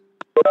 billions,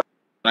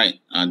 right?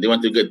 They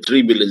want to get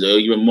 3 billions or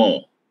even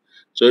more.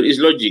 So it's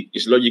logic.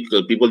 It's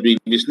logical. People doing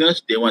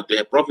business, they want to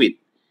have profit.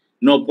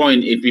 No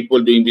point if people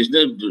doing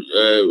business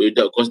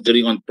without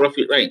considering on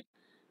profit, right?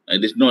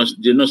 There's no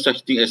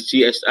such thing as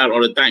CSR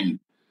all the time.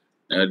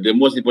 The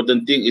most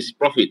important thing is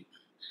profit,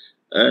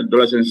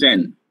 dollars and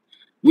cents,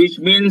 which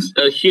means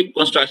ship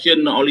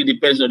construction not only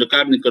depends on the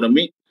current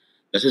economic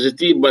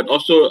necessity, but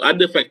also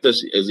other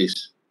factors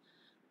exist.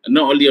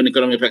 Not only on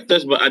economic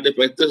factors, but other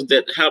factors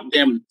that help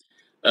them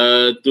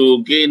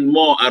to gain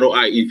more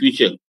ROI in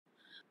future.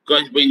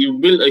 Because when you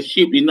build a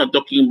ship, you're not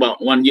talking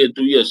about 1 year,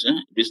 2 years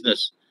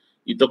business.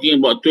 You're talking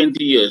about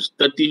 20 years,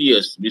 30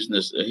 years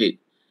business ahead.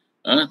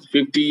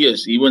 50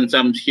 years, even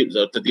some ships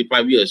are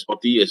 35 years,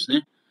 40 years.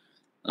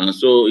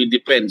 So it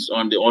depends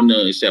on the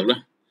owner itself.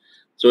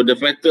 So the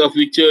factor of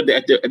future,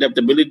 the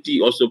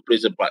adaptability also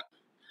plays a part.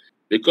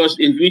 Because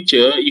in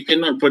future, you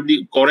cannot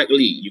predict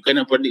correctly, you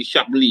cannot predict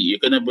sharply, you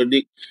cannot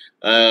predict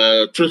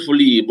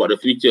truthfully about the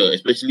future,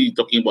 especially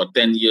talking about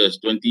 10 years,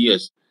 20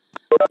 years.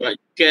 But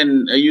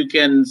you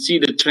can see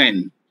the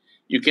trend.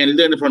 You can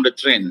learn from the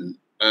trend,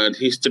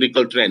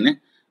 historical trend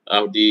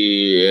of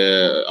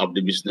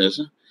the business,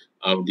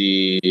 of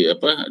the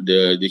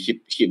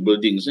ship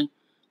buildings,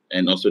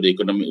 and also the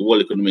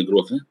world economic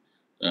growth.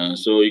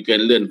 So you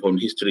can learn from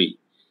history.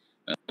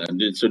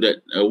 So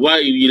that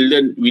why we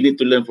need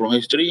to learn from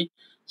history,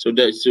 so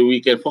we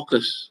can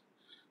focus.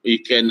 We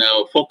can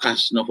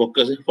forecast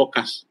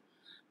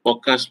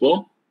for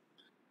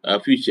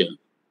future,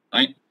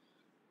 right?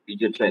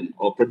 Future trend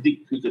or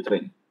predict future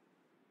trend.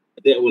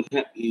 That will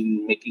help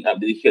in making up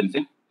decisions,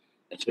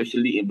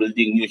 especially in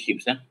building new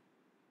ships.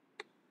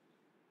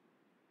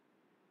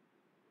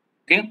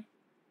 Okay.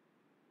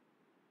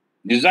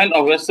 Design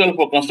of vessel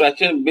for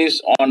construction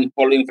based on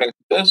following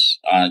factors.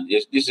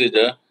 This is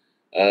the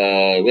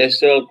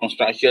vessel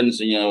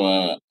construction's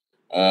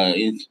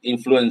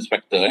influence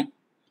factor.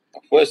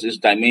 First is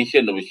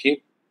dimension of the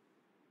ship,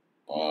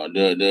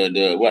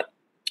 the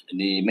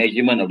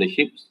measurement of the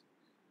ships,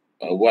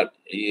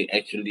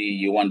 actually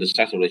you want the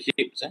size of the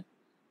ships,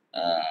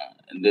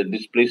 the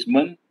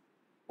displacement,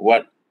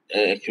 what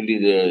actually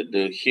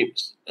the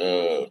ships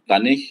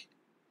tonnage,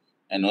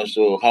 and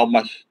also how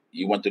much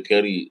you want to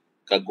carry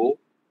cargo,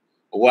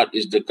 what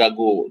is the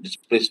cargo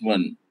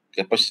displacement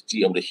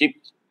capacity of the ship,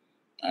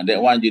 and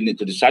that one you need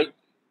to decide.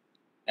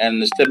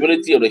 and the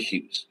stability of the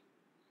ships.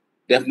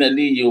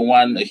 Definitely, you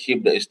want a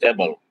ship that is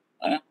stable.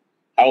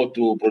 How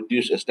to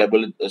produce a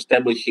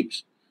stable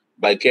ships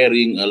by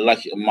carrying a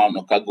large amount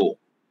of cargo.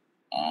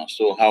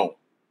 So how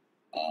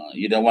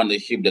you don't want a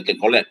ship that can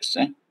collapse,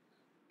 can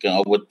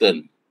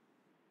overturn,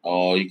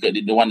 or you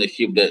don't want a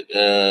ship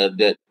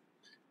that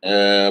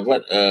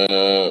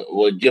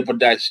will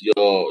jeopardize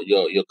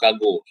your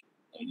cargo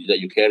that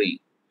you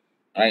carry,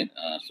 right?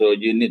 So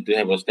you need to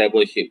have a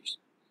stable ships.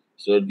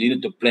 So you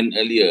need to plan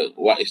earlier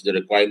what is the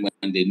requirement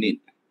they need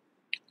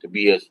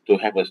to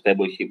have a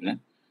stable ship,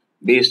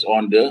 based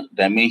on the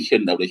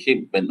dimension of the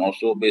ship and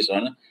also based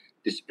on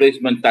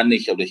displacement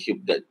tonnage of the ship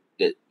that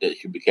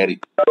should be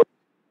carried.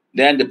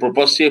 Then the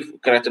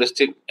propulsive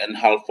characteristic and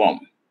hull form.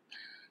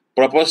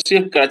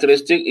 Propulsive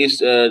characteristic is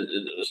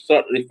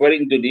sort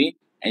referring to the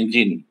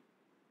engine,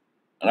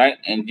 right?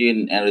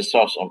 Engine and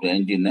resource of the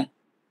engine.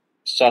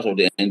 Source of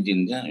the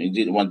engine. You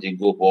did want to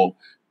go for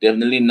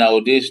definitely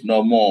nowadays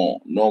no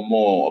more no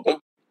more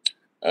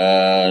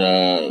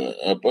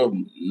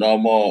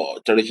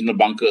traditional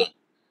bunker.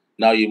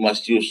 Now you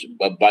must use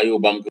a bio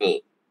bunker,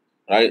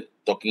 right?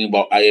 Talking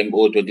about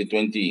IMO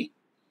 2020,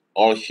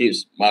 all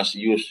ships must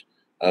use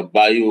a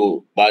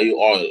bio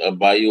oil, a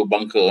bio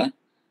bunker,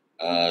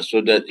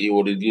 so that it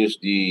will reduce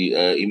the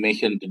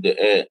emission to the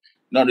air.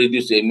 Not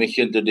reduce the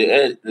emission to the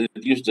air,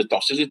 reduce the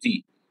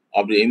toxicity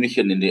of the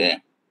emission in the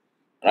air,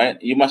 right?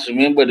 You must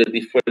remember the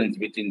difference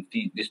between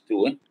these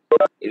two.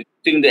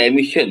 Reducing the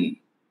emission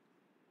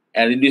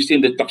and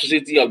reducing the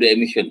toxicity of the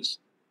emissions.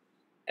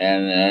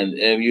 And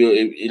if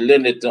you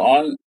learn later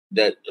on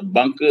that a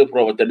bunker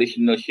from a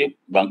traditional ship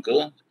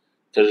bunker,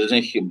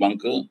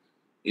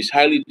 is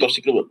highly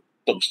toxicable,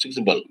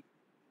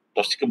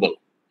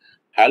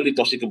 highly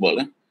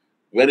toxicable,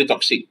 very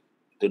toxic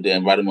to the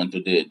environment,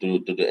 to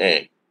the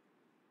air,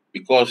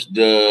 because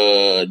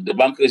the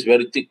bunker is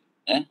very thick.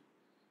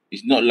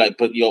 It's not like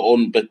your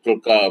own petrol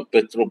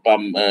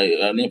pump,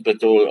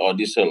 petrol or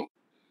diesel.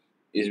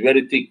 It's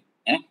very thick.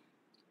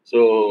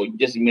 So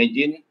just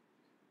imagine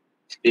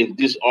if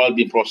this all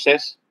be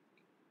processed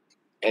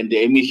and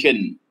the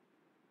emission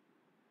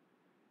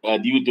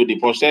due to the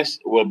process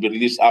will be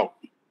released out.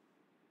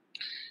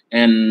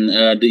 And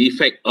the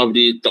effect of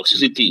the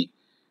toxicity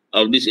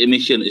of this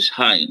emission is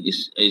high,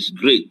 is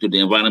great to the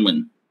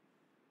environment.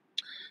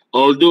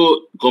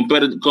 Although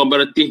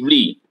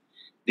comparatively,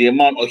 the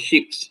amount of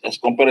ships as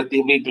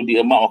comparatively to the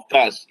amount of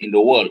cars in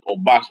the world, or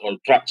bus or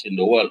trucks in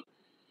the world,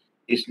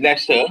 is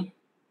lesser,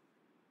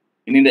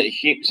 meaning that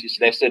ships is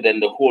lesser than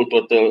the whole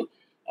total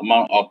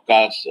amount of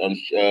cars on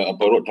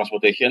road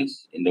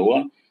transportations in the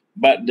world,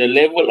 but the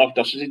level of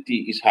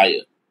toxicity is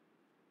higher.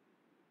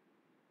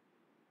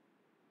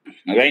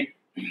 Okay,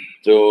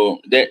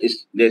 so that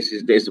is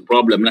a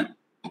problem,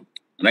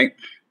 right?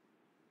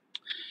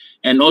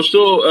 And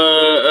also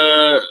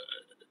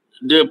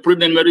the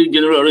preliminary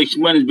general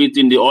arrangements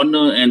between the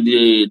owner and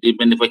the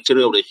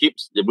manufacturer of the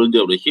ships, the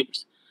builder of the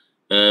ships.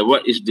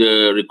 What is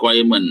the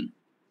requirement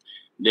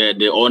that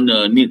the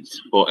owner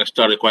needs for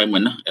extra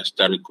requirement,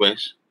 extra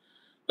request,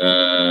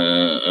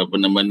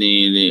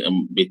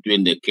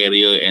 between the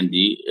carrier and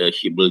the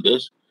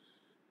shipbuilders.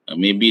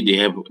 Maybe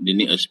they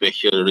need a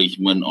special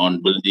arrangement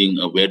on building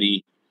a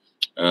very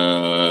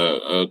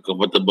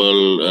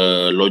comfortable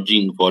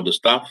lodging for the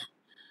staff,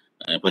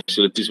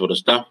 facilities for the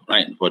staff,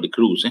 right, for the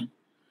crews,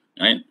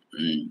 right?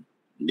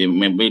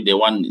 Maybe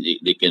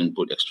they can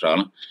put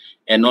extra,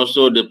 and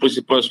also the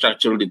principal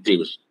structural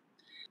details.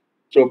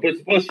 So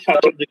principal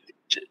structural details,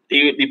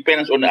 it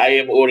depends on the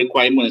IMO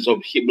requirements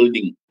of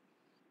shipbuilding.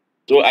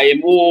 So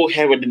IMO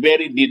have a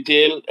very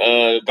detailed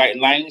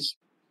guidelines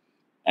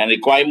and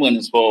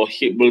requirements for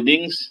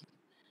shipbuildings,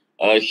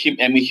 ship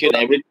emission,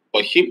 everything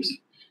for ships.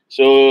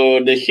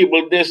 So the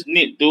shipbuilders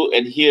need to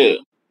adhere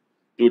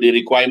to the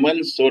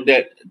requirements so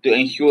that to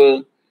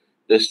ensure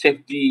the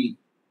safety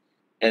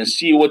and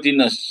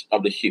seaworthiness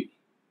of the ship,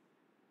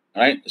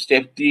 right?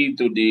 Safety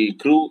to the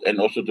crew and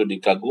also to the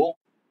cargo,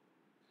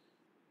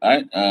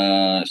 right?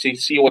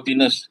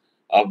 Seaworthiness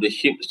of the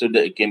ship so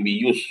that it can be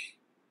used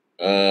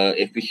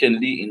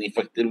efficiently and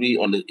effectively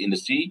in the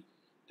sea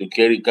to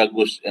carry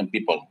cargoes and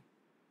people,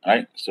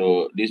 right?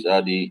 So these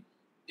are the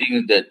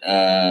things that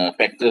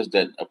factors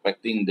that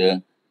affecting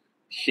the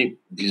ship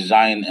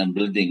design and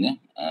building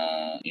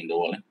in the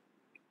world.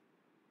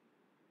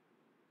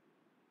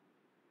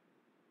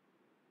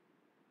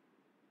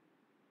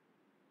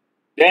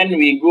 Then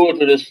we go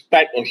to the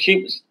type of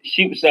ships.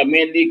 Ships are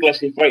mainly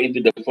classified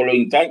into the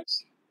following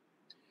types: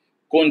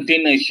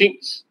 container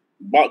ships,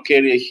 bulk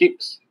carrier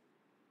ships,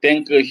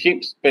 tanker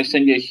ships,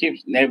 passenger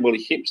ships, naval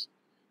ships,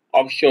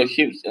 offshore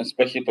ships, and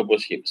special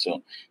purpose ships.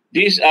 So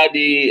these are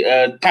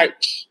the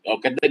types or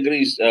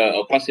categories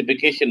or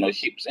classification of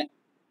ships.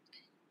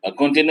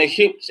 Container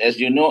ships, as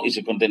you know, is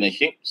a container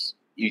ships,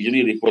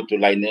 usually referred to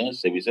liner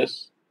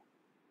services,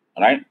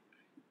 right?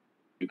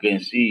 You can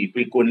see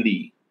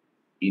frequently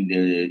in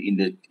the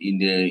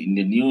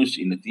news,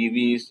 in the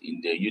TVs,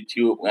 in the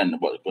YouTube, and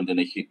about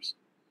container ships.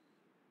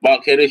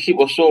 Bulk carrier ship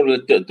also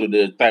related to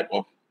the type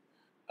of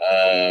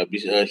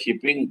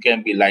shipping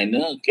can be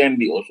liner, can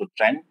be also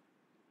tram,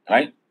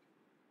 right?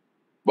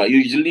 But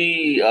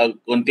usually,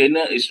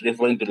 container is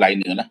referring to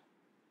liner lah.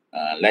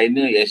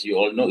 Liner, as you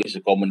all know, is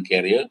a common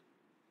carrier,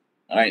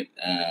 right?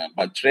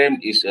 But tram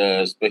is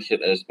a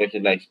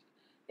specialized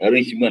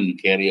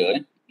arrangement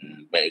carrier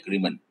by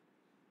agreement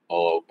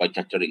or by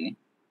chartering.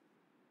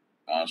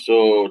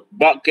 So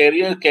bulk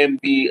carrier can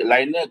be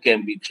liner,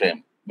 can be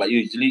tram, but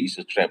usually it's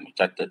a tram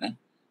chartered,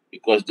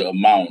 because the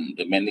amount,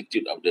 the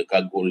magnitude of the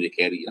cargo they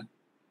carry,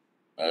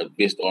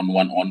 based on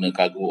one owner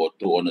cargo or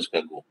two owners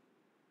cargo,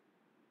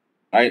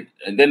 right?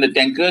 And then the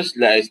tankers,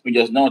 like I explained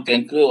just now,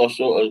 tanker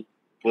also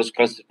was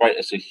classified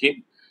as a ship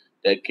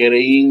that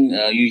carrying.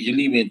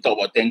 Usually, when you talk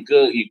about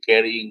tanker, you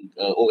carrying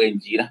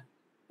ONG lah,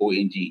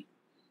 ONG.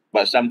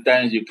 But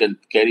sometimes you can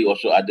carry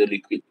also other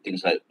liquid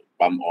things like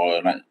palm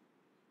oil, right?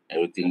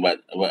 Everything,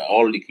 but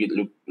all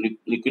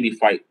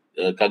liquidified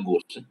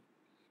cargoes.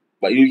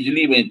 But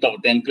usually when you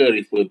talk tanker,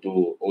 refer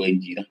to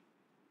ONG.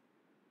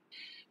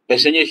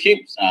 Passenger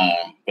ships,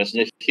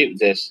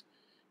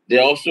 they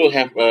also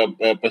have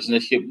a passenger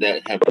ship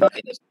that have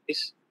liner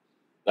service.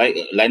 Right,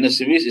 liner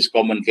service is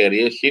common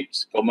carrier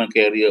ships, common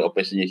carrier of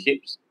passenger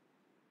ships.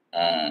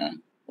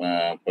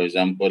 For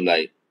example,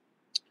 like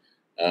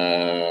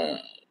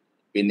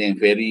Penang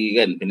ferry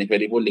kan, Penang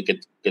ferry pun dia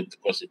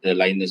consider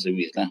liner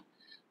service lah,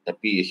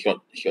 tapi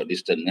short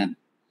distance kan.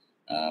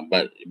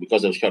 But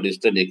because of short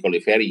distance, they call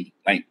it ferry,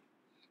 right?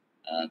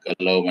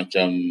 Kalau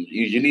macam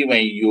usually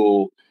when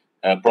you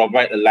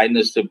provide a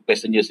liner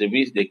passenger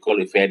service, they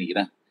call it ferry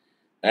lah.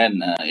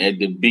 And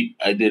either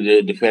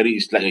the ferry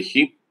is like a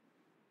ship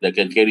that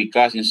can carry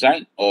cars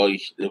inside, or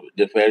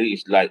the ferry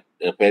is like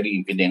a ferry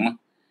in Penang lah.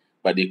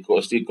 But they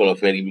still call a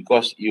ferry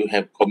because you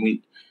have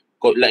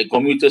like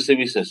commuter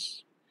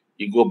services.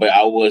 You go by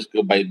hours,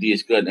 go by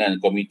days,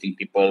 and commuting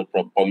people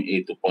from point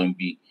A to point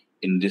B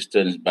in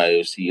distance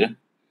by sea.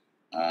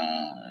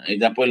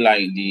 Example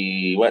like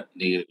the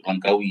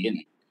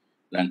Langkawi,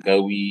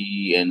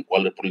 Langkawi and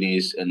Kuala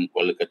Perlis and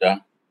Kuala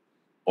Kedah,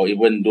 or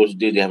even those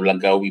days they have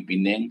Langkawi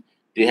Penang.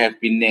 They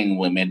have Penang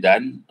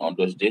Medan on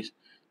those days.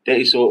 There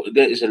is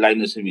a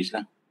liner service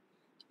lah,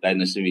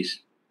 liner service.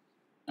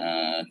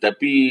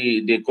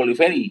 Tapi they call it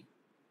ferry,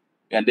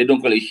 and they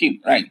don't call it ship,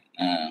 right?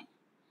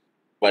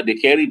 But they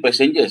carry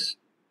passengers,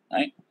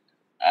 right?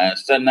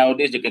 So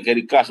nowadays they can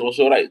carry cars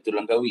also, right, to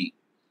Langkawi.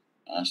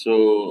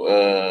 So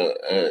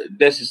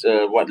this is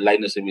what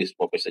liner service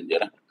for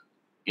passenger,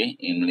 okay,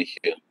 in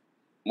Malaysia,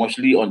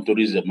 mostly on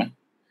tourism,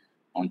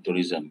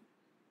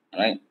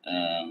 right?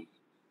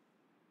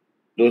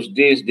 Those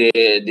days they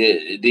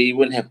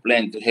even have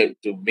planned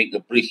to make a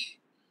bridge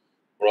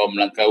from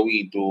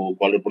Langkawi to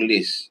Kuala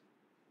Perlis,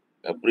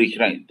 a bridge,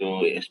 right,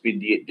 to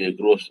expedite the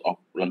growth of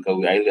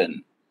Langkawi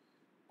Island.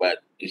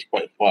 But it's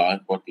quite far,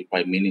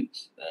 45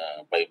 minutes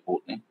by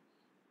boat.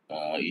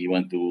 You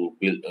want to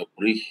build a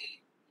bridge,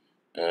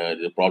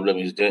 the problem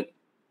is that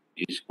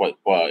it's quite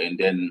far, and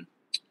then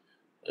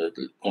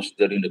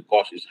considering the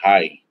cost is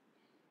high,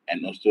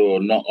 and also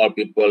not all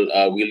people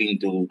are willing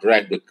to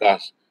drag the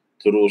cars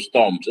through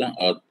storms,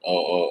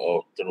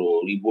 or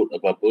through ribut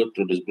apa-apa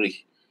through this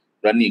bridge.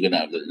 Berani ke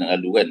nak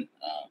lalu kan,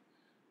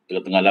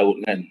 tengah-tengah laut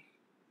kan.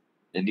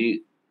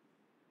 Jadi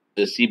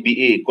the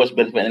CBA, cost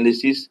benefit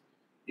analysis,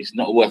 is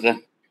not worth lah.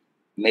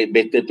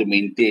 Better to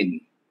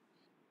maintain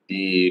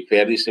the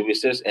ferry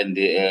services and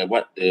the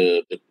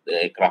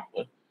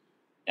aircraft,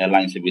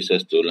 airline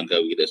services to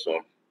Langkawi. That's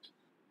all,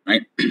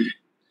 right?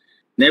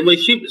 Naval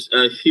ships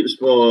are ships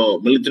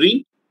for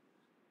military,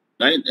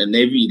 right?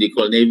 Navy, they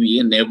call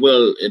Navy.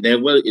 Naval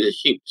is a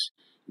ships.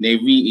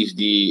 Navy is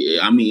the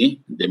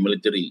army, the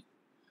military.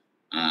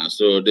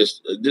 So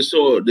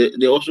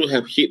they also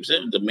have ships,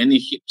 the many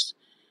ships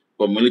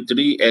for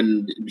military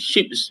and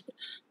ships.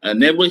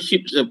 Naval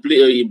ships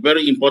play a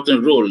very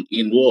important role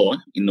in war.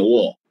 In the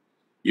war,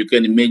 you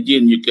can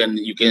imagine, you can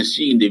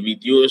see in the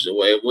videos or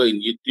whatever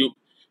in YouTube,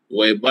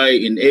 whereby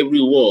in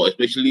every war,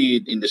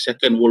 especially in the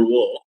Second World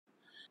War,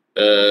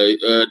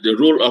 the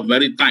role of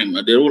maritime,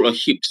 the role of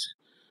ships,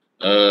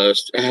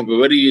 have a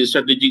very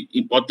strategic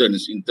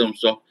importance in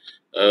terms of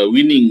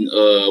winning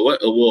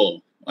a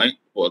war, right,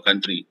 for a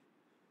country.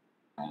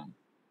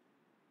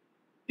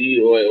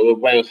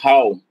 By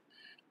how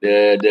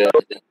the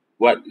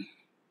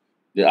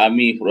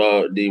army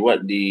for the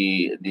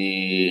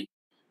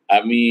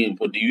army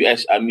for the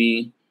U.S.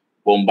 Army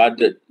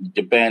bombarded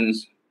Japan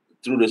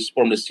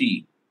from the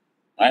sea,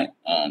 right?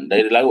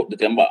 Dari laut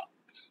ditembak,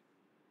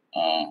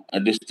 a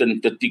distance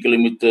 30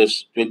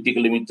 kilometers, 20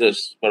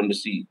 kilometers from the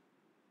sea.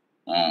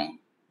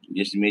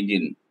 Just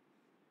imagine.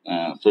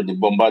 So they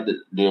bombarded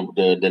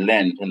the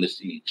land from the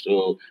sea.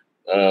 So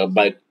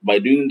by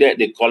doing that,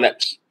 they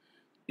collapse.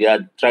 They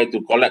are trying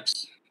to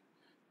collapsing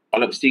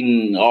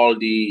all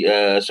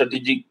the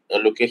strategic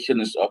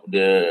locations of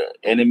the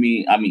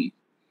enemy army,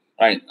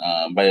 right?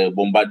 By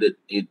bombarded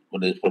it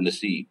from the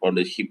sea, from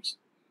the ships.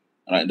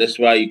 Right. That's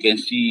why you can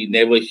see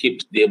naval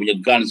ships, they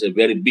punya guns are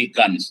very big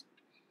guns.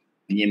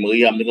 Punya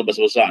meriam dengan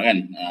besar-besar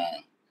kan.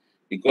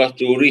 Because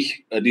to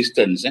reach a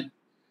distance,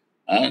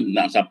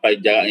 Nak sampai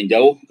jarak yang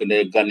jauh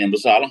kena gun yang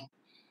besar lah.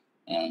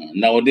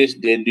 Nowadays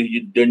they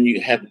don't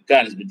have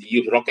guns, but they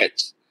use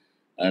rockets.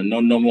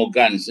 No more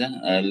guns.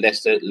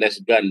 Less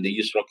gun. They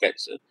use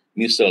rockets,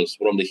 missiles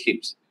from the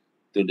ships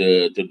to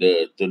the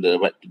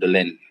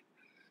land.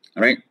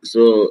 All right.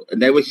 So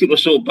naval ship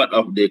also part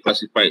of the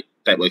classified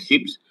type of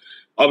ships.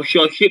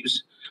 Offshore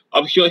ships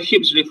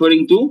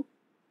referring to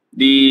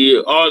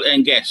the oil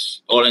and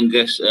gas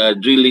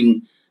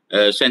drilling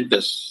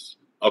centers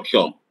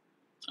offshore.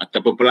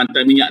 Ataupun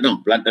pelantar minyak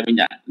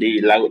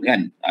di laut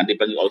kan, dia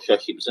panggil offshore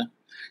ships.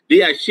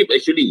 They are ship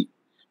actually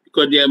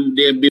because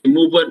they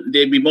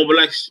be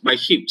mobilized by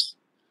ships,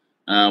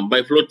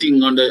 by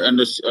floating in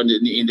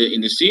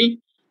the sea.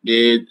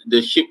 The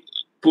ship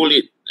pull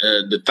it,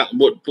 the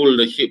tugboat pull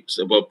the ships,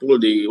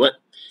 pull the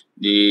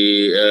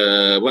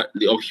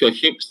offshore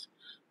ships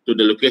to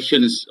the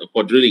locations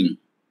for drilling,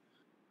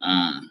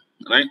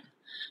 right?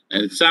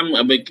 And some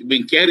are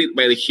being carried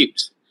by the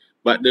ships.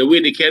 But the way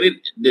they carried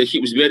the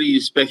ships, very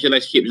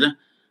specialized ships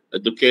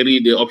to carry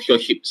the offshore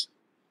ships.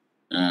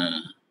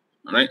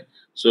 Right?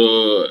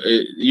 So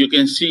you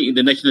can see in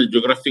the National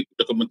Geographic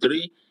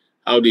documentary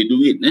how they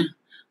do it.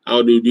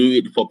 How they do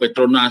it for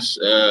Petronas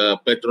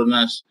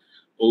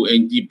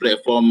ONG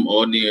platform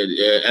or the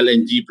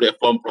LNG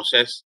platform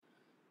process.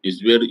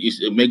 It's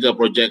a mega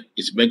project.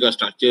 It's mega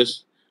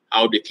structures.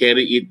 How they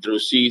carry it through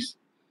seas.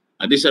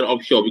 These are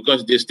offshore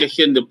because they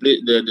station the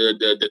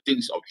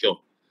things offshore.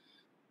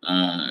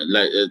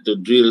 To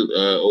drill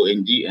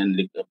ONG and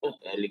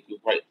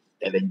liquefied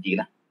LNG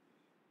lah.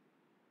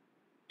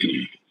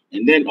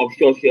 And then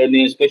offshore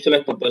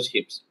specialized purpose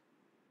ships.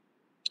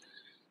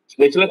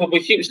 Specialized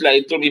purpose ships,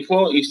 like I told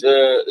before, is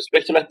a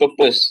specialized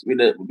purpose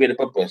with a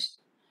purpose.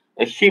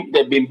 A ship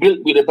that been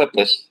built with a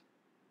purpose.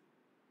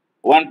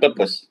 One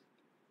purpose.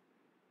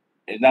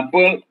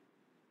 Example,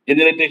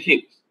 generator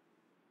ships.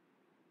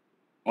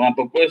 One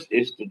purpose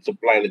is to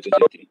supply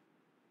electricity.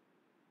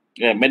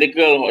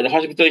 Medical or the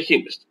hospital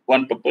ships.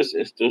 One purpose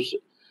is to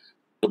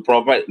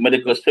provide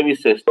medical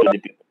services to the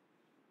people.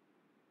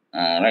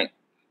 Right.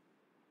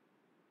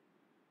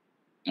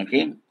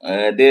 Okay.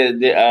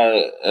 There are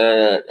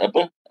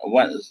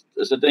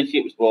certain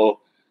ships for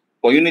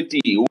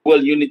unity,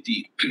 world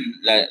unity.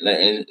 like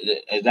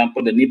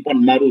example, the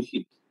Nippon Maru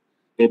ships,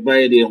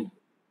 whereby they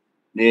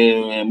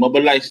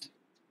mobilize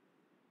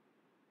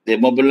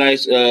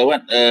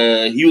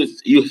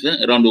youth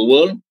around the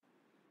world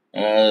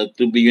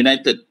to be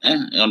united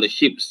on the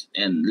ships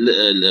and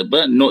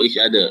know each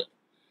other,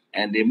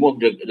 and they move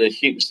the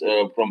ships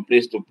from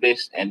place to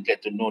place and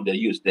get to know the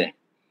youth there.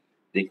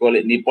 They call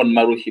it Nippon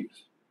Maru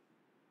ships.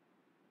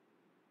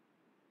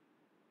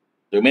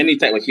 So many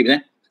type of ships.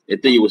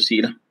 Later you will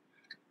see lah.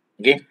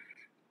 Okay.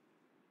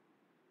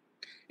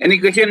 Any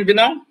question to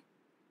now?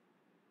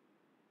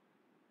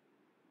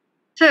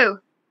 So,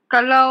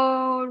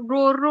 kalau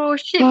Roro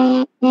ship,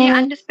 dia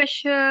under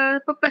special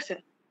purpose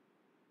ke?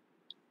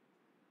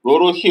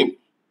 Roro ship.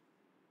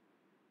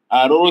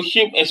 Roro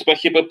ship is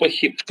special purpose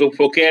ship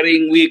for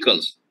carrying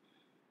vehicles.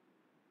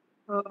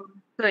 Oh,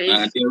 so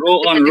it's They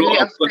row on category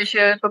row of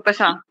special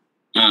purpose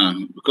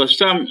because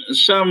some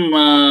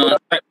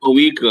type of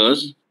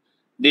vehicles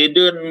they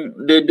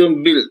don't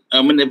build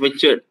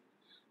manufactured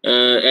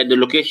at the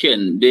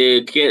location.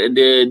 They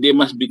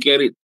must be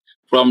carried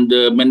from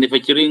the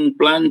manufacturing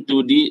plant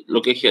to the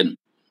location.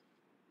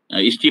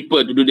 It's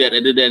cheaper to do that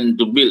rather than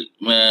to build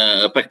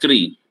a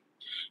factory.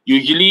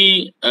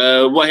 Usually,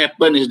 what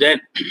happens is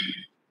that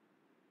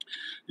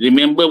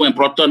remember when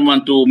Proton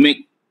want to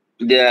make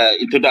their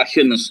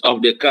introductions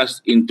of their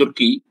cars in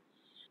Turkey,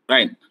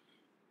 right?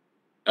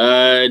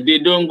 They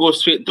don't go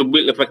straight to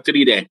build a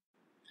factory there.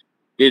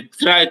 They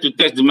try to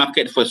test the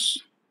market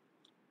first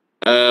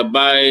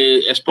by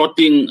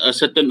exporting a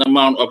certain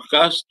amount of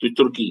cars to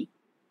Turkey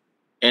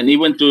and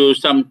even to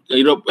some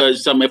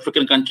some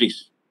African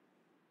countries,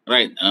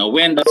 right?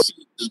 When the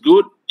seed is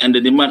good and the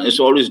demand is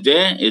always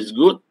there, it's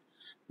good,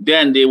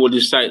 then they will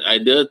decide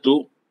either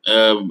to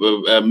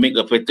make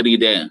a factory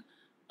there,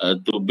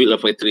 to build a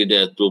factory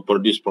there to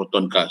produce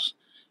Proton cars.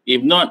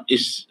 If not,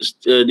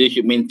 they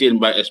should maintain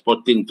by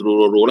exporting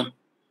through Roro lah.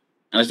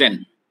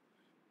 Understand?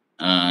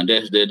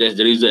 That's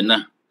the reason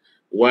lah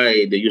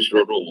why they use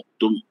Roro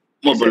to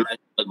mobilize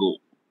cargo.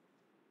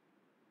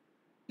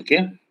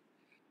 Okay.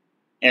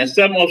 And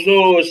some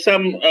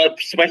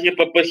special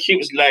purpose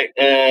ships like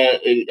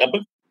aid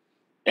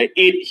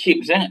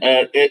ships,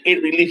 aid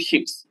relief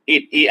ships,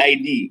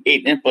 AID,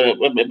 aid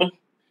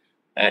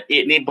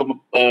aid ni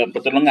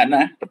pertolongan,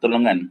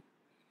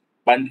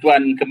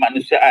 bantuan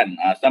kemanusiaan.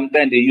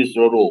 Sometimes they use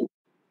Roro.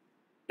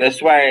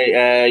 That's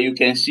why you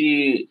can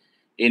see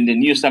in the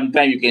news.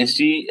 Sometimes you can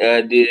see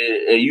the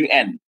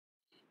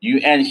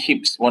UN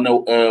ships,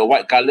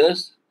 white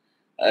colors.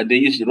 They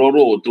use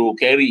Roro to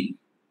carry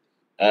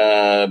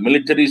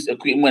military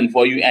equipment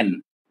for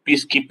UN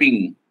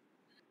peacekeeping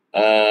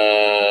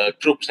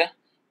troops.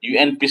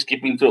 UN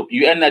peacekeeping troops.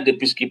 UN ada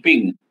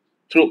peacekeeping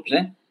troops.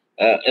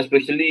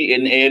 Especially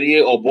in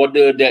area or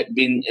border that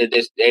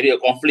there's area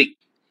of conflict.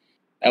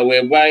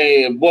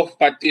 whereby both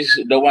parties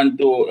don't want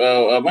to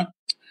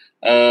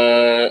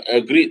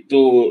agree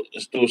to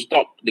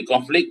stop the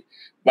conflict,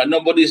 but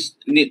nobody's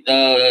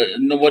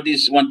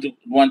want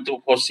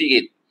to foresee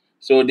it.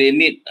 So they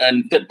need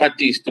third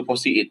parties to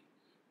foresee it.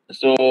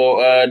 So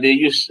they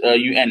use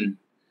UN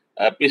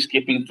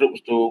peacekeeping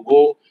troops to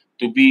go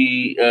to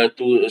be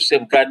to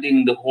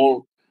safeguarding the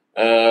whole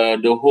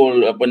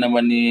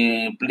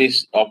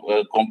place of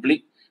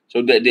conflict,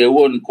 so that they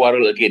won't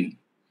quarrel again,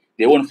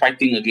 they won't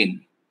fighting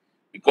again.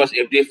 Because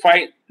if they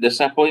fight, the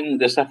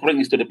suffering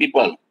is to the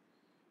people.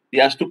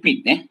 They are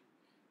stupid, eh?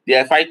 They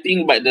are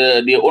fighting, but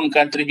their own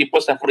country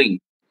people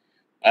suffering.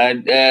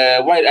 And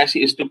why I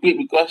say it's stupid?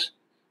 Because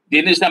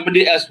they need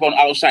somebody else from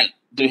outside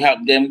to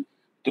help them,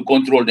 to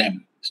control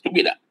them.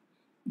 Stupid.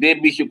 They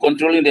be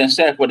controlling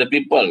themselves for the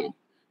people,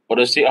 for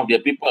the sake of their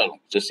people,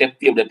 the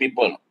safety of the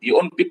people,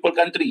 your own people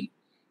country.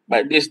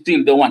 But they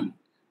still don't want.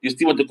 They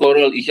still want to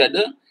quarrel each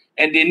other,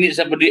 and they need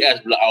somebody else,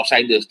 like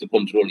outsiders, to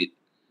control it.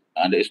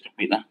 That is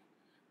stupid.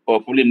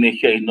 Hopefully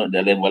Malaysia is not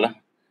that level.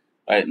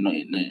 Right? No,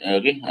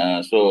 okay.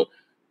 So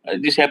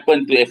this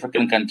happened to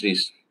African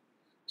countries.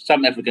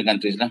 Some African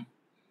countries.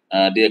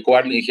 They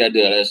quarreling each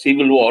other.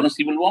 Civil war.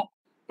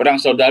 Perang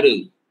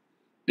saudara.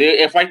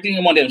 They are fighting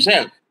among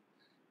themselves.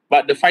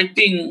 But the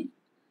fighting,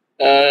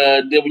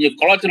 dia punya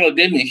collateral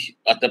damage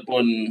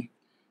ataupun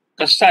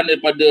kesan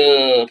daripada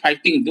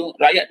fighting tu,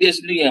 rakyat dia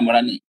sendiri yang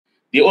merana.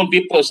 Their own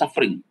people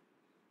suffering.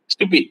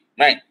 Stupid,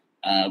 right?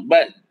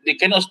 But they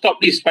cannot stop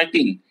this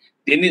fighting.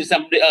 They need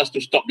somebody else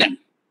to stop them.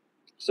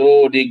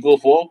 So they go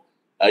for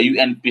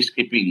UN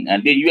peacekeeping.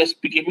 And the US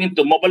peacekeeping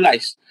to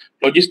mobilize,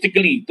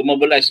 logistically, to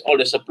mobilize all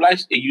the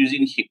supplies, they're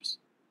using ships.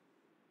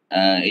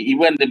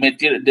 Even the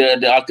material,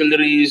 the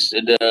artilleries,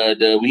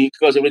 the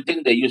vehicles,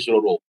 everything, they use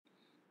Roro.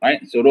 Right?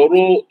 So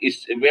Roro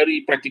is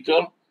very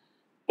practical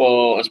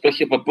for a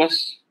special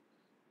purpose,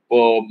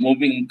 for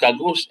moving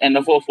cargoes, and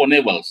also for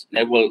naval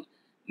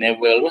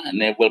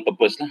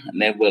purpose lah.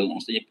 Naval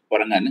maksudnya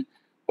peperangan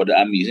for the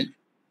armies.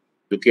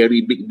 To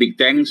carry big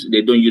tanks,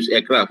 they don't use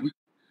aircraft.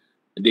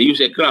 They use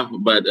aircraft,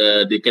 but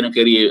they cannot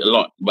carry a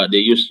lot. But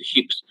they use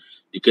ships.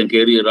 They can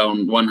carry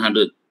around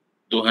 100,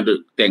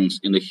 200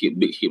 tanks in the ship,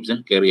 big ships,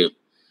 carrier.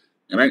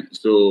 Right?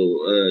 So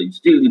it's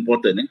still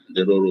important,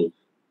 the Roro.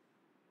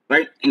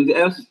 Right? Anything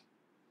else?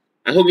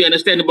 I hope you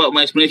understand about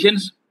my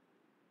explanations.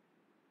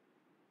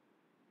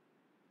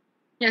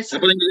 Yes,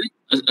 sir. Apa lagi?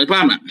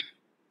 Faham tak?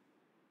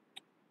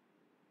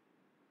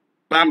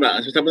 Faham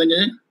tak? Siapa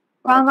tanya?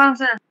 Faham,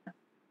 sir.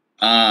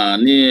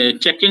 Ni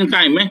checking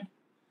time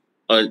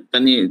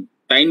Tiny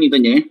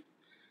tanya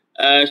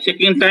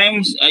checking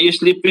times, are you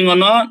sleeping or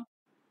not?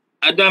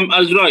 Adam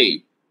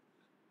Azroy.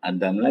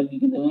 Adam lagi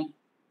kita.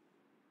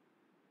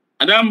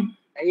 Adam?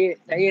 Saya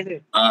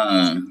sir.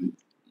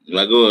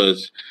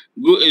 Bagus.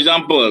 Good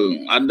example.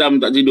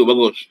 Adam tak tidur,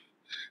 bagus.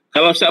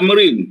 Kalau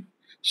submarine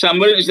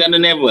is under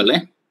naval,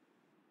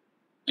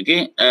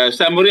 Okay,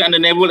 submarine under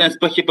naval and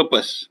special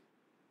purpose.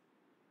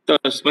 So,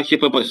 special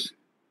purpose.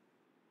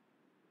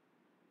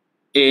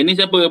 Ni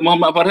siapa?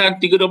 Muhammad Farhan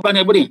 312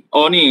 ni apa ni?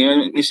 Oh ni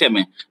Sam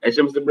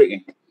Sam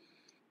break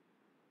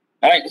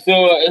Alright, so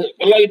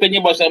kalau you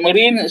tanya about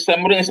submarine and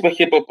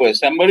special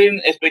purpose.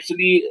 Submarine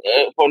especially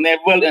for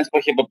naval and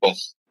special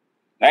purpose.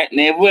 Right,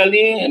 naval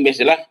ni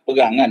biasalah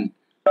pegangan.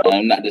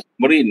 Nak ada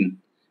submarine.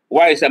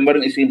 Why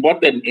submarine is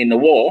important in a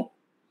war?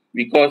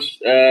 Because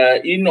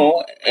in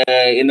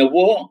a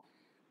war,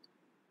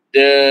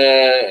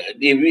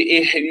 if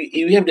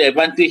we have the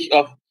advantage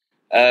of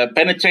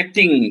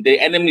penetrating the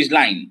enemy's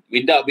line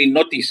without being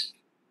noticed,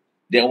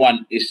 that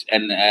one is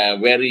an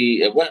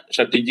very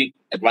strategic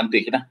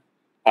advantage lah.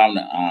 Faham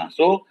tak?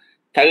 So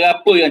cara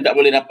apa yang tak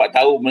boleh dapat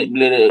tahu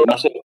bila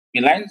masuk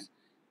lines,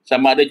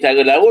 sama ada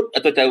cara laut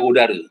atau cara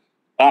udara.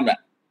 Faham tak?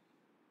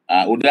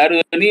 Udara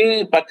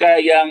ni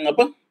pakai yang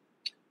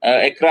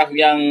aircraft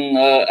yang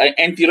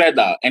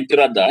anti-radar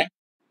aircraft.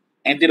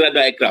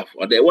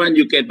 That one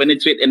you can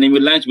penetrate enemy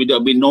lines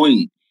without being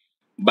knowing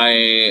by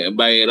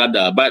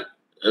radar. But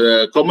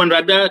common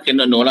radar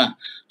cannot know lah.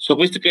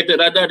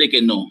 Sophisticated radar they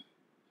can know.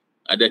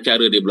 Ada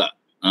cara dia pula.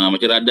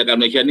 Macam radar kat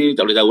Malaysia ni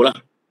tak boleh tahulah.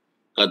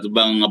 Kalau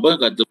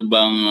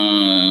terbang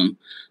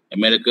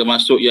Amerika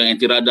masuk yang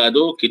anti radar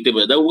tu, kita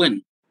boleh tahu kan.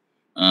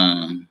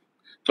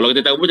 Kalau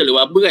kita tahu pun tak boleh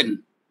buat apa kan.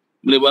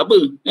 Boleh buat apa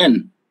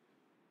kan.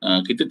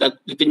 Kita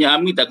punya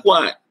army tak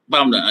kuat.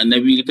 Faham tak?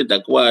 Navy kita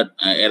tak kuat.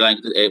 Airline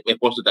kita, Air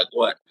Force tak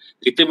kuat.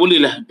 Kita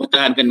bolehlah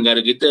pertahankan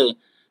negara kita.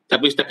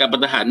 Tapi setakat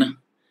pertahan lah.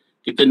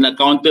 Kita nak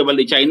counter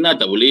balik China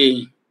tak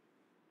boleh.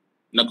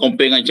 Nak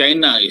compare dengan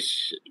China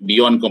is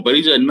beyond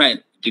comparison,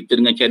 right? Kita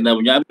dengan China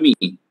punya army.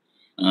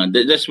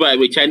 That's why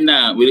with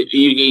China,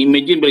 you can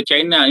imagine with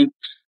China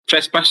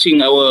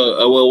trespassing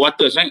our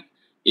waters, right?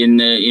 In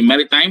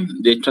maritime,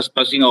 they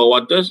trespassing our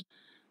waters.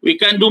 We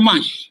can't do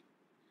much.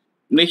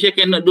 Malaysia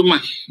cannot do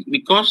much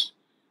because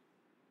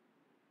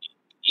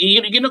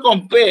you cannot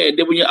compare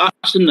dia punya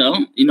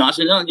arsenal,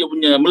 dia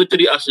punya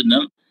military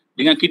arsenal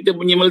dengan kita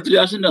punya military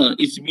arsenal.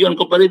 It's beyond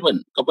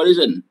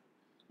comparison.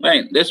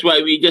 Right? That's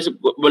why we just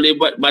boleh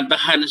buat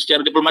bantahan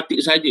secara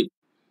diplomatik saja.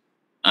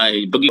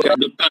 Pergi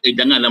kat duta,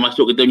 janganlah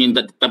masuk kita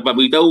punya tanpa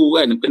beritahu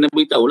kan. Kena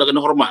beritahu lah,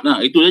 kena hormat lah.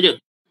 Itu saja.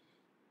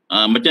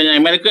 Macam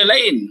yang Amerika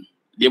lain.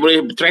 Dia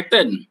boleh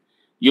threaten.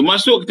 You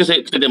masuk,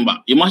 kita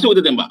tembak. You masuk,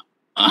 kita tembak.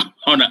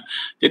 Tak?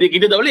 Jadi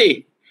kita tak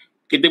boleh.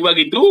 Kita buat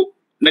gitu,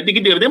 nanti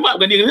kita kena tembak,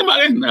 bukan dia kena tembak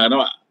kan.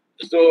 Nampak?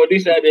 So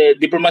these are the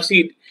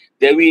diplomacy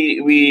that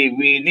we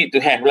need to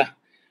have lah.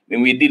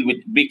 When we deal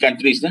with big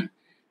countries,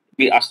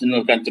 big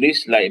arsenal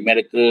countries like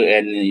America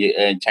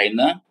and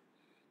China,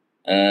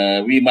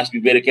 we must be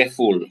very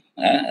careful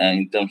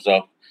in terms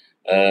of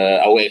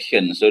our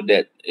action, so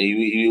that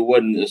we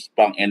won't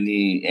spark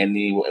any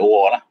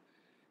war lah,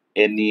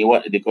 any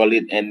what they call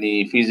it,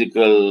 any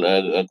physical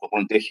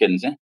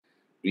confrontations.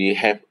 We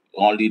have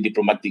only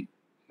diplomatic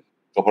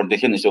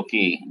confrontation is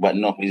okay, but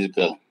no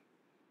physical.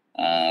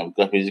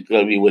 Because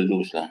physical we will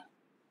lose lah.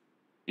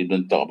 We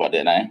don't talk about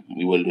that lah.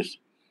 We will lose.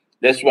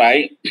 That's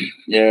why,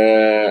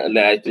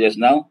 like I told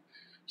just now,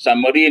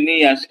 submarine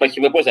ni yang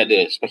special purpose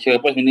ada. Special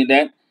purpose meaning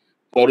that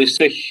for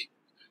research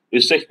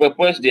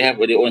purpose, they have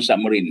their own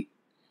submarine.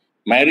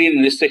 Marine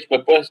research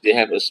purpose, they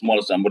have a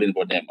small submarine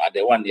for them.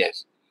 That one,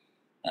 yes.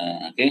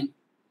 Okay.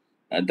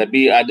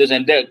 Tapi other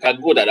than that,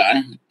 cargo tak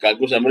ada.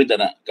 Cargo submarine tak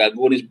ada.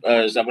 Cargo ni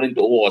submarine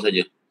untuk war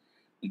saja.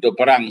 Untuk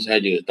perang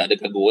saja. Tak ada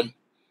cargo.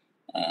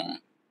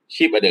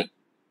 Ship ada.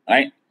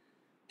 Right?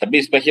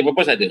 Tapi special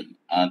purpose ada.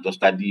 Untuk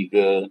study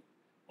ke,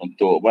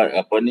 untuk buat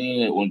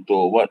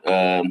untuk buat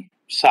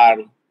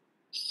SAR,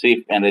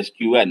 Safe and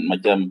Rescue kan.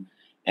 Macam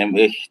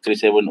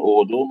MH370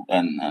 tu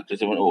kan,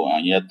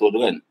 370 yang tu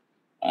kan,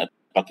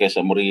 pakai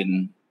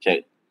submarine,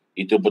 check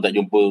itu pun tak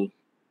jumpa,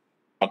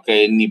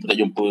 pakai ni pun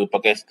tak jumpa,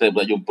 pakai strap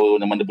pun tak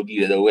jumpa, mana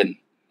pergi tak tahu kan.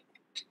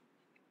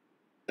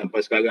 Sampai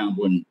sekarang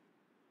pun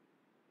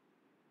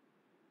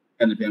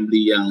kan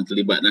family yang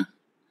terlibat lah,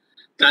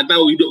 tak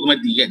tahu hidup ke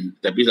mati kan,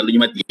 tapi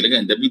selalunya mati lah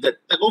kan, tapi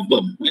tak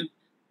confirm kan.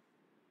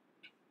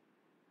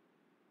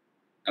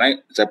 Alright,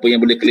 siapa yang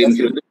boleh claim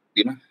tu?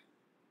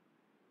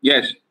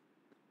 Yes.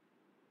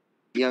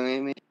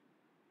 Yang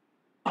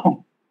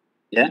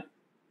Ya.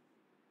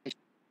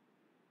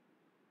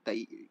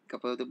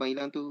 Kapal terbang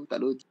hilang tu tak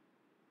logik.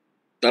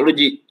 Tak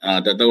logik.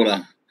 Tak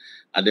tahulah.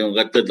 Ada yang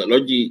kata tak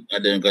logik,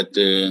 ada yang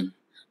kata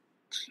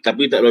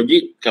tapi tak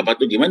logik, kapal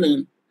tu gimana?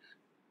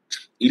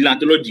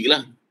 Hilang tu logik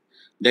lah.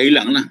 Dah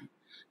hilang lah.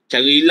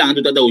 Cara hilang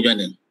tu tak tahu macam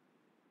mana.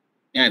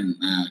 Kan?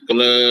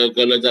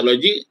 Kalau tak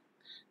logik,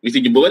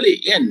 mesti jumpa balik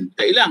kan?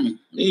 Tak hilang.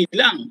 Ni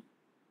hilang.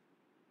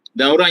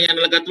 Dan orang yang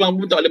dalam kapal terbang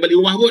pun tak boleh balik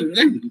rumah pun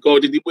kan? Kau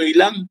tiba-tiba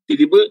hilang,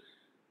 tiba-tiba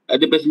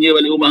ada passenger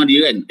balik rumah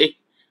dia kan?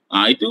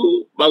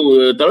 Itu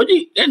baru tak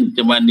logik kan?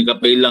 Macam mana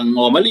kapal hilang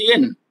orang balik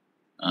kan?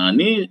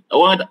 Ni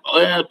orang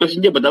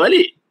passenger patah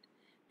balik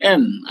kan?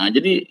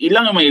 Jadi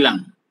hilang memang hilang.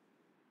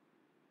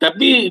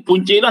 Tapi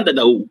punca hilang tak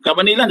tahu.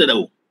 Kapan hilang tak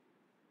tahu.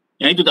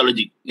 Yang itu tak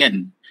logik kan?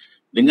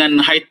 Dengan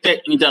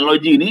high-tech ni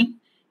teknologi ni,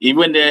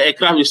 even the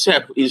aircraft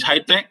itself is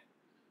high-tech,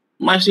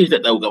 masih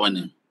tak tahu kat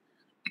mana.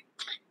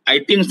 I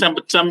think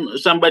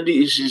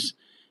somebody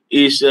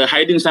is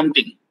hiding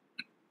something.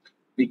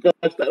 Because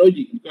tak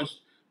logik.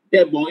 Because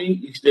that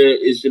Boeing is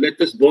the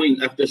latest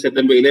Boeing after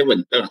September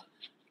 11. Tahu tak?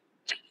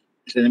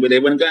 September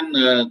 11 kan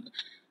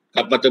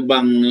kapal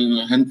terbang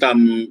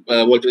hentam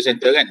World Trade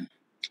Center kan.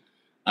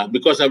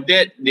 Because of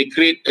that, they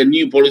create a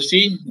new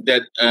policy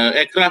that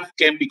aircraft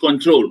can be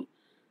controlled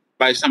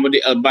by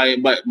somebody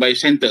by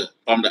center,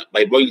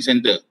 by Boeing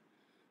center.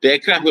 The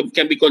aircraft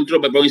can be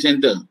controlled by Boeing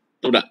center.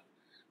 Tahu tak?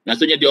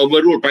 Maksudnya dia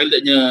overrule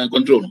pilotnya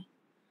control.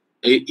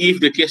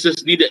 If the cases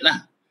needed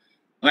lah.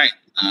 Right.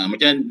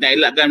 Macam nak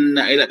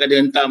elakkan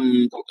dia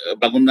hentam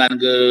bangunan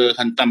ke,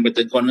 hentam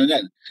Pentagon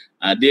kan.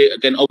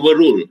 Dia akan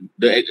overrule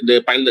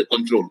the pilot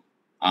control.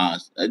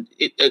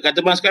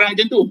 Kata bang sekarang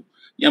macam tu.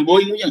 Yang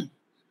Boeing punya.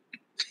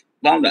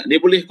 Faham tak? Dia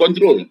boleh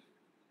control.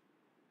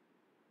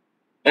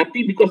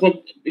 Tapi because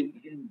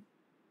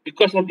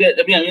of that,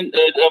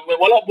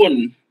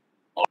 walaupun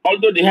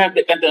although they have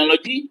that kind of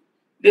technology,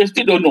 they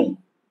still don't know.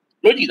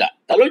 Logik tak?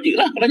 Tak logik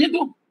lah kalau macam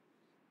tu.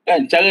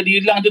 Kan, cara dia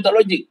hilang tu tak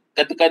logik.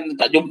 Katakan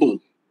tak jumpa.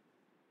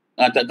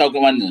 Tak tahu ke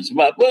mana.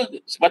 Sebab apa?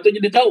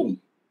 Sepatutnya dia tahu.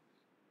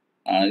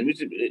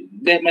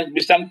 There must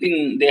be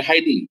something they're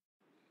hiding.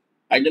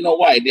 I don't know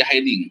why they're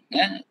hiding.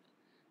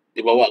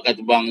 Dia bawa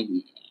kat terbang,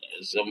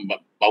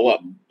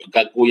 bawa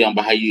kargo yang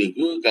bahaya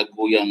ke,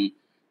 kargo yang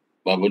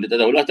dia tak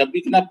tahulah,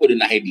 tapi kenapa dia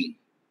nak hiding?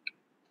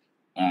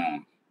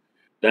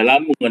 Dah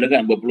lama dah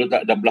kan,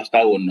 dah belas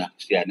tahun dah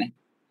kesian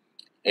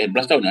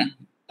belas tahun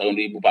tahun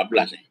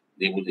 2014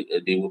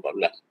 2014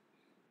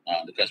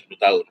 dekat 10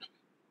 tahun.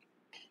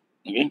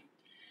 Okay,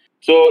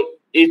 so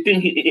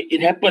it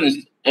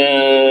happens,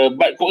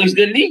 but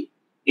coincidentally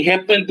it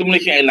happened to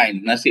Malaysia Airlines.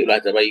 Nasib lah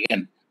tak baik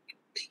kan,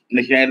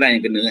 Malaysia Airlines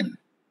yang kena kan.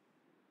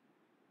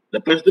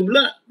 Lepas tu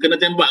pula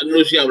kena tembak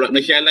Malaysia pula,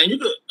 Malaysia Airlines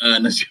juga.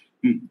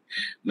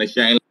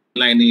 Malaysia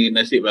Airlines ni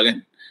nasib lah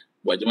kan,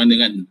 buat macam mana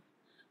kan,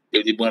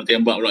 tiba-tiba nak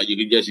tembak pula.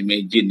 You just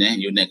imagine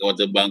you naik kapal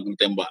terbang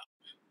tembak.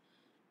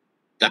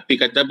 Tapi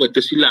kata apa,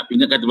 tersilap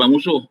ingat kata bang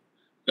musuh.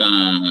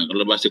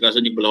 Kalau bahasa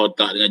kasar ni belah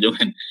otak dengan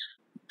jangan.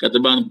 Kata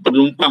bang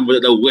penumpang pun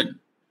tak tahu kan.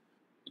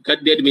 kan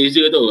dia ada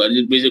beza tu, ada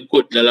beza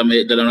kod dalam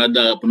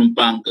radar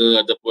penumpang ke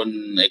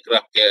ataupun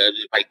aircraft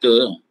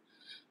fighter.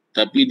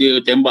 Tapi dia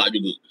tembak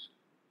juga.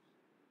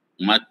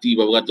 Mati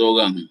berapa ratus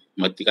orang,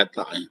 mati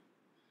katak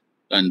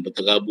kan,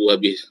 berterabur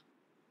habis.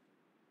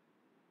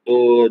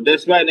 So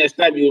that's why next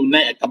time you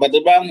naik kapal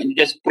terbang, you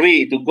just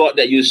pray to God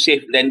that you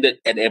safe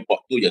landed at the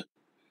airport tu je.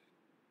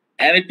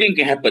 Anything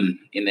can happen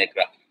in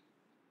aircraft.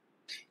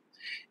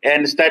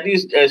 And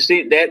studies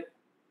say that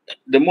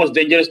the most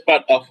dangerous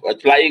part of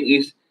flying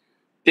is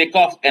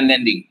takeoff and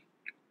landing.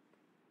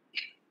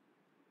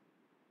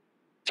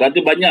 So ada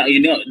banyak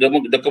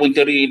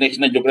documentary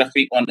National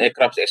Geographic on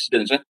aircraft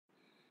accidents.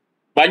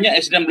 Banyak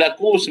accident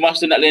berlaku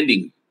semasa nak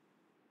landing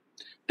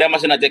dan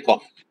masa nak take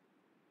off.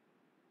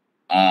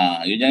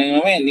 You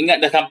jangan main. Ingat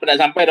dah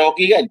sampai dah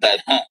okey kan?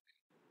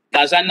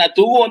 Tak sana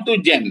turun tu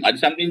jam. Ada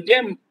something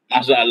jam,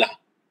 masalah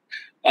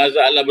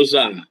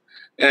besar.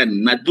 Kan?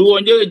 Nak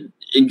turun je,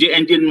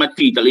 engine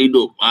mati, tak boleh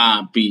hidup.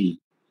 Api.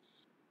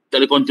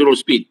 Tak boleh control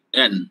speed.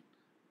 Kan?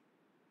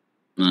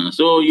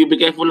 So you be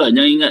careful lah.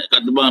 Jangan ingat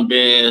kat terbang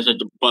best,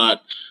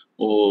 cepat.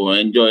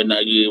 Enjoy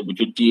nak pergi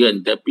bercuti kan.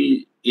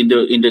 Tapi in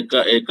the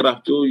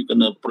aircraft tu, you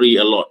kena pray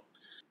a lot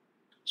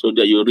so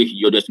that you reach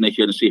your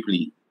destination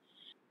safely.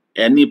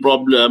 Any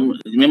problem,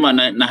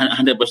 memang 100%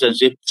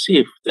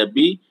 safe.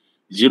 Tapi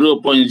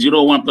 0.01%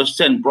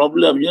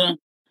 problem je,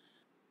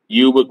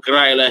 you will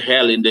cry like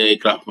hell in the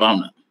aircraft.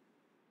 Faham tak?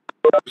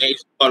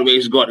 Where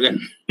is God kan?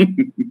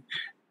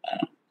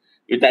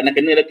 You tak nak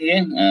kena lagi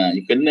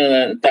you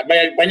kena, tak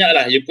banyak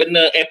lah. You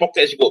kena air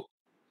pocket cukup.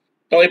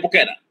 Tahu air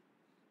pocket tak?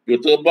 You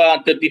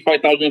terbang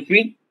 35,000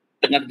 feet,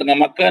 tengah-tengah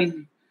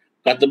makan,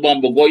 kat terbang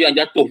bergoyang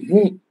jatuh.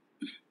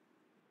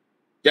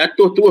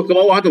 Jatuh terus ke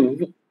bawah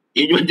tu.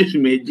 You just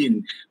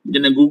imagine.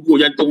 Macam gugur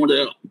jantung tu.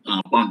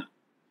 Faham tak?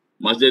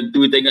 Masa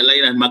tu kita ingat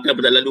lain lah. Makan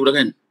pun tak lalu dah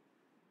kan.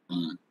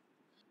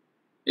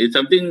 It's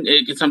something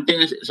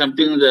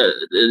that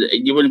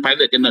even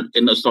pilot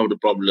cannot solve the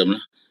problem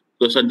lah.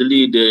 So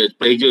suddenly the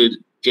pressure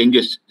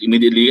changes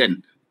immediately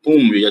kan.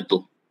 Boom, dia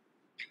jatuh.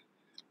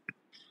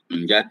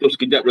 Jatuh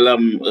sekejap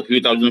dalam a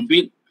few thousand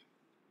feet,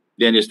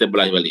 then dia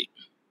stabilize balik.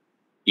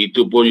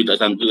 Itu pun you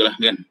tak sangka lah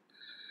kan.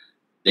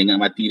 Tengok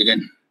mati dia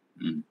kan.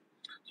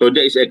 So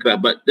that is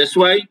aircraft. But that's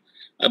why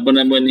but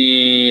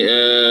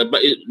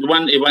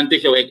one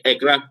advantage of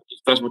aircraft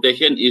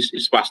transportation is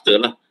faster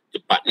lah.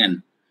 Cepat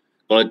kan.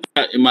 Kalau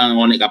cepat memang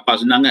orang naik kapal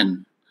senang kan.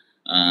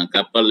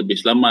 Kapal lebih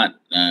selamat.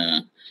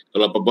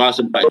 Kalau apa-apa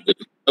sempat ke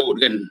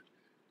laut kan.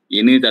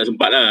 Ini tak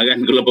sempat lah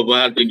kan. Kalau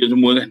apa-apa terjun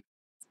semua kan.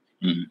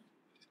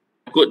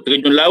 Takut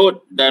terjun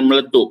laut dan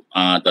meletup.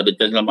 Tak ada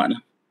chance selamat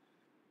lah.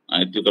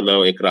 Itu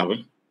kalau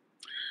aircraft.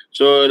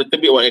 So a little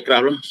bit about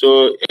aircraft lah.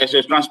 So as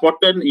a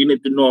transporter, you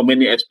need to know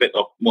many aspects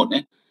of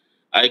mode.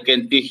 I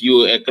can teach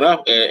you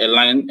aircraft,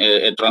 airline,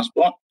 air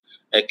transport.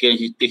 I can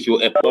teach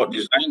you airport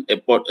design,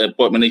 airport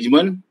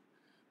management.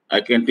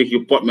 I can teach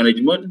you port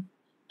management.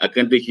 I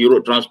can teach you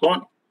road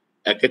transport.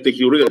 I can teach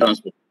you rail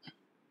transport.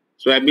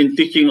 So I've been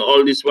teaching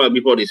all this while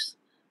before this,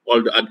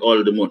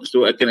 all the modes.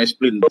 So I can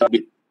explain a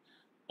bit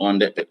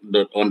on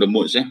the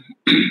modes.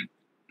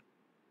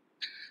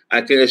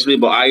 I can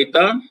explain about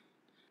ITA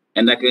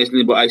and I can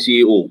explain about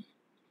ICAO.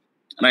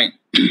 Right.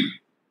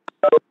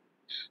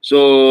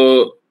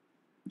 So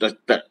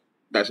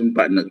tak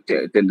sempat nak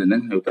check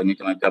attendance saya tanya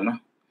macam-macam lah.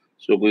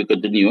 So we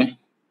continue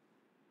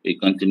We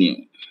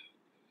continue.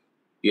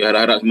 Ya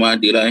harap-harap semua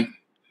hadir lah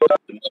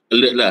Semua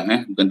alert lah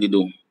bukan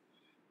tidur.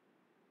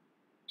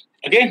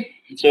 Okay,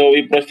 so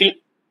we proceed.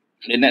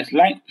 The next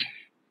slide.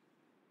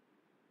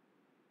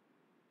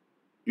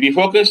 We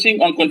focusing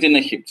on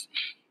container ships.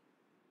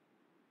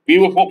 We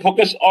will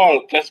focus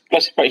all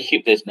classified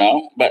ships just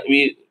now, but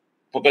we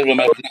focus on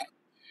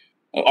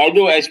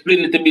although I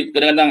explain a little bit,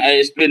 kadang-kadang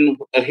I explain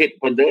ahead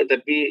further,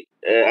 tapi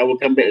I will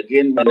come back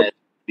again when I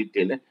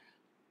detail.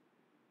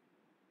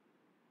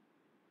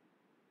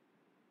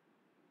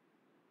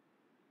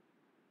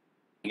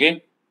 Okay.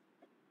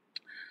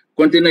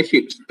 Container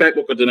ships, type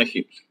of container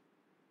ships.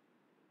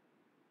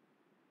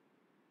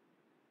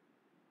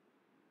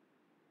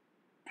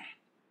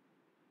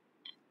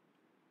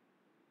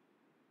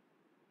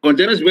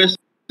 Container vessels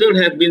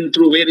have been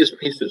through various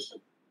phases.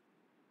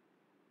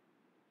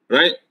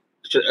 Right?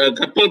 A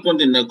couple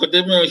container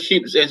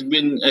ships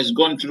has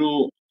gone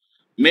through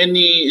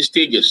many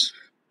stages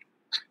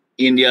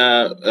in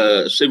their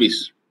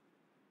service.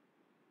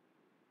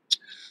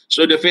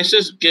 So the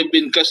phases can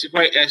be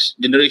classified as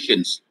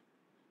generations.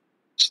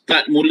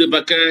 Start mula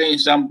pakai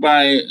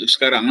sampai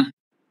sekarang.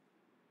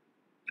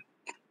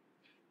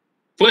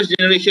 First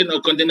generation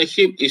of container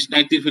ship is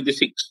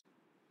 1956.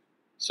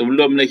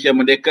 Sebelum Malaysia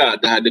merdeka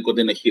dah ada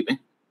container ship.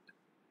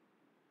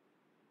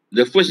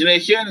 The first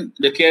generation,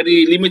 they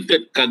carry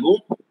limited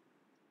cargo,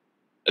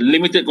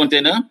 limited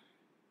container.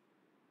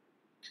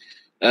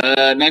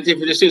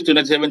 1956 to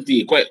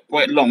 1970,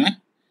 quite long.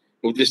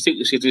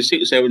 56,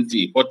 66,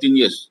 70, 14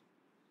 years.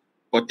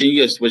 14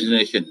 years first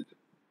generation.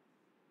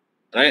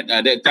 Right,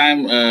 at that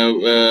time,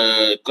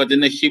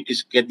 container ship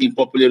is getting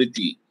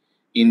popularity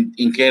in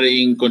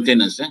carrying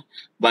containers.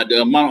 but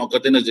the amount of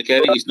containers they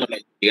carry is not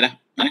like that.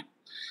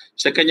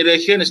 Second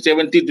generation is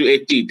 70 to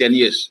 80, 10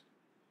 years.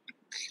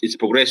 It's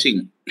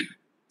progressing.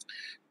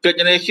 Third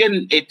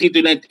generation, 80 to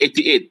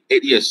 88,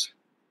 8 years.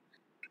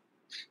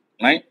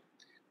 Right?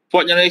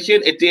 Fourth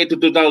generation, 88 to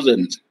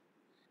 2000,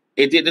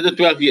 88 to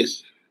 12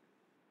 years.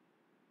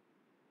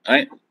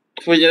 Right?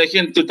 First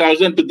generation,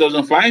 2000,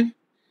 2005,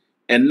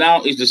 and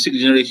now is the sixth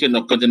generation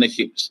of container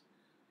ships.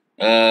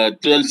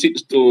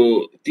 2006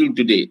 to till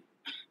today.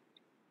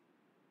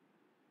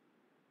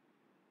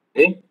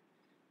 Okay?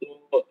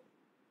 So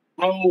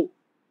how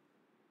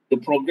the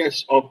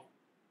progress of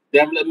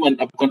development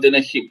of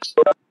container ships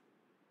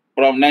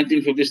from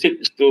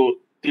 1956 to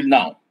till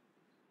now.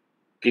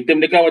 Kita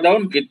merdeka berapa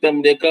tahun? Kita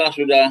merdeka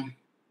sudah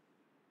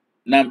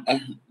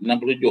 67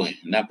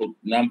 64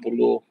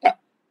 65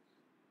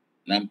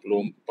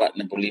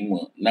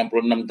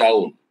 66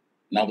 tahun,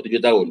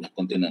 67 tahun lah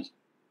kontainer.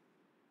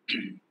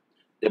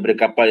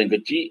 Daripada kapal yang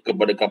kecil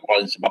kepada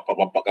kapal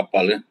sebapak-bapak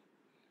kapal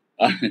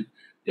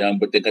yang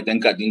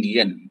bertingkat-tingkat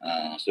tinggi kan.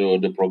 So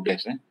the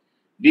progress.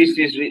 This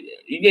is,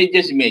 you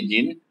just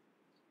imagine,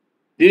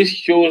 this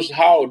shows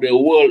how the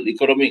world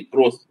economic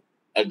growth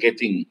are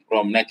getting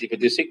from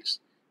 1956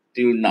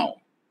 till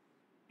now.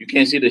 You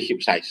can see the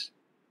ship size.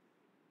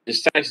 The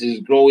size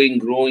is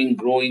growing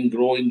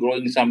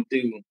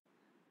something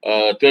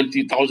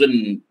 20,000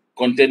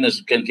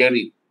 containers can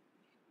carry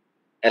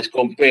as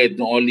compared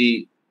to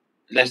only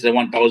less than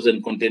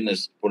 1,000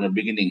 containers from the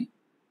beginning.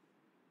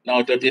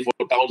 Now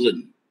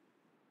 34,000.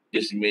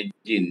 Just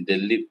imagine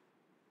the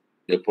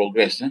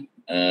progress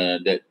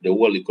that the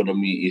world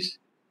economy is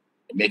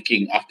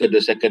making after the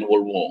Second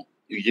World War.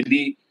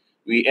 Usually,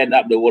 we end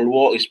up the World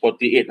War is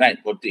 48, right?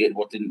 48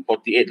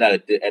 lah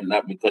they end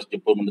up because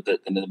Japan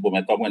kena bom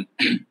atom kan.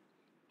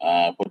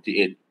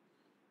 48.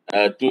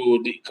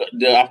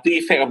 The after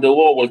effect of the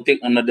war will take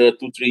another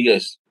 2-3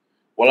 years.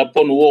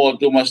 Walaupun war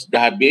tu masih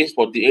dah habis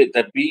 48,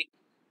 tapi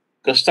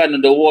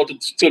kesan the war tu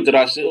still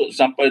terasa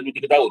sampai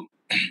 2-3 tahun.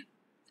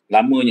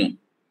 Lamanya.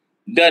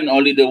 Then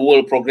only the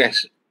world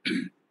progress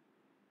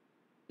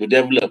to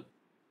develop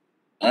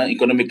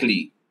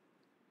economically.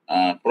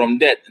 From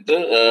that,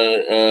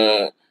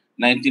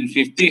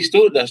 1950s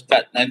tu dah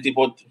start,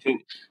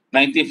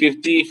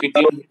 1950,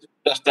 51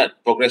 dah start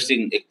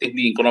progressing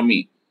actively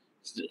economy.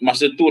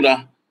 Masa tu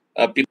lah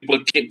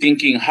people keep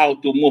thinking how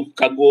to move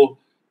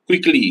cargo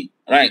quickly,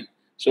 right?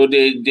 So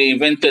they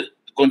invented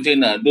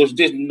container. Those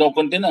days no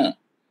container.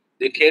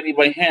 They carry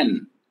by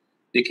hand.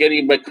 They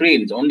carry by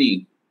cranes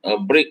only.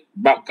 Break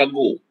bulk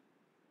cargo.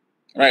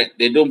 Right,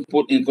 they don't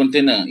put in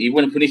container.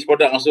 Even finished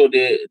product also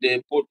they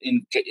put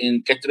in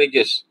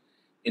cartridges,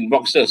 in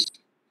boxes,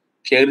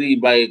 carry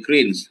by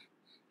cranes.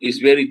 It's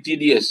very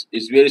tedious.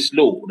 It's very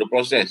slow, the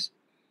process.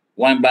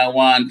 One by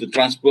one to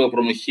transfer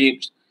from the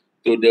ships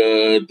to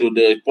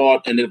the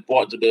port, and the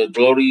port to the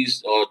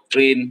lorries or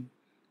train.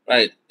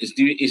 Right, it's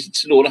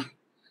slow lah.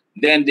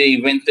 Then they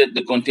invented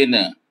the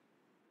container.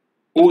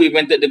 Who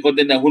invented the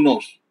container? Who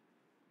knows?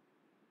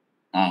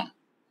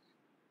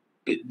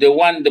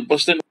 The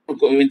person who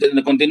invented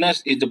the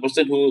containers is the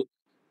person who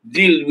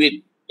deal with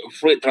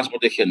freight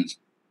transportations.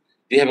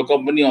 They have a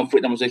company on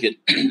freight transportation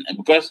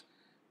because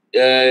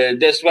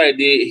that's why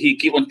he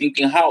keep on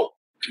thinking how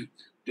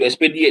to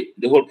expedite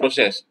the whole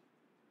process.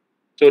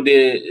 So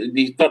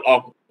they thought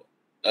of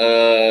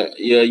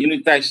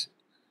unitize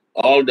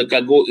all the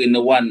cargo in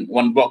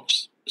one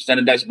box,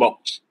 standardized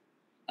box.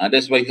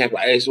 That's why you have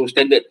ISO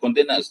standard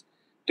containers,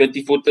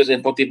 20 footers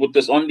and 40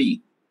 footers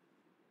only.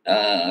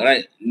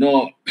 Right,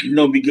 no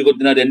bigger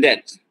container than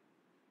that.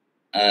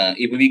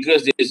 If bigger,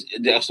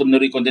 the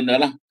extraordinary container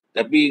lah.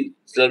 Tapi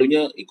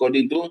selalunya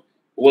according to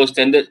world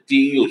standard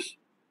TEUs.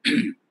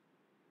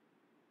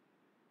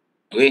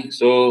 Okay,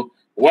 so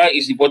why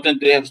is important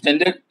to have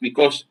standard?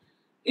 Because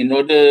in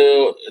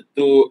order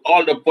to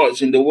all the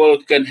ports in the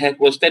world can have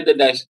a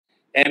standardized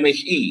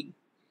MHE,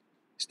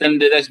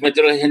 standardized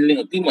material handling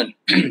equipment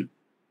to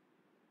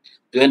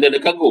handle the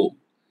cargo.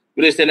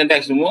 Bila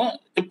standardized semua,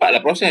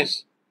 cepatlah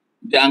proses.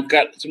 Dia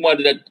angkat semua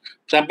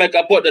sampai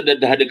ke port dah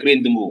ada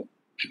crane tunggu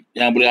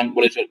yang boleh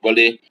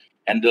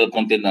handle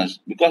containers,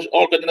 because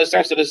all container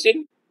size are the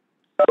same.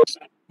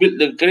 Build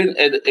the crane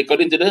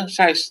according to the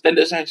size,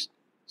 standard size.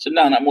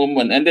 Senang nak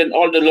movement, and then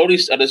all the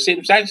lorries are the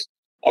same size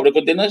of the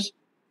containers,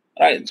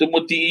 right?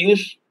 Semua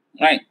TEUs,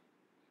 right?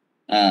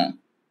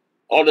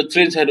 All the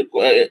trains have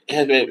a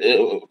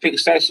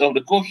fixed size of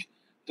the coach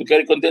to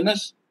carry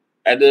containers,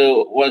 either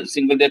one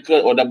single decker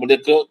or double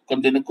decker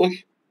container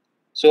coach.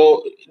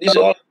 So this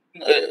all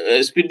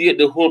expedite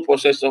the whole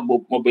process of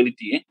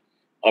mobility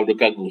of the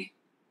cargo.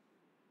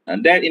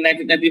 And then in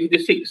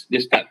 1956, they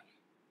start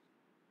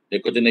the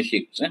container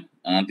ships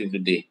until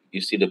today. You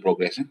see the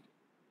progress.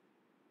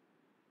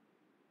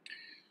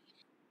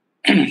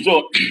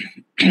 So,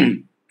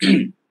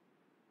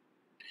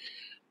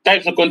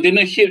 types of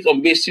container ships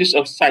on basis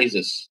of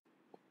sizes.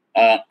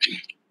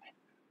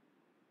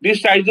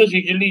 These sizes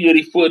usually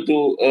refer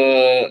to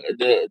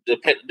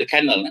the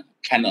canal.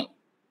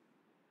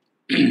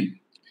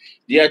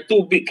 There are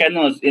two big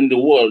canals in the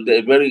world that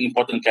are very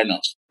important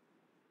canals.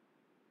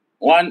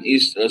 One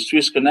is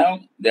Suez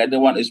Canal, the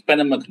other one is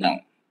Panama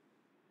Canal.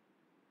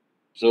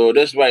 So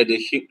that's why the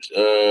ships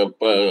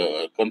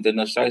per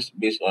container size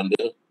based on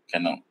the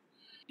canal.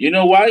 You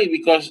know why?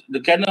 Because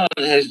the canal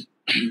has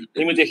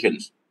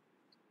limitations.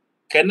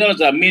 Canals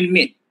are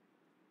man-made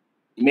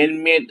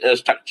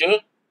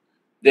structure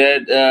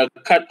that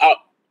cut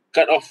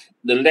off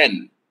the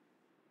land,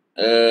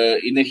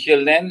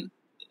 initial land,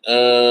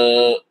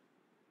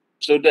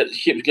 so that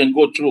ships can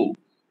go through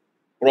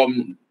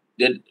from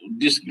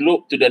this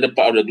globe to the other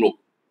part of the globe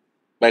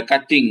by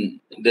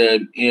cutting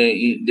the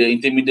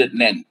intermediate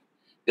land.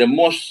 The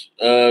most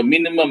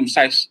minimum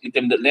size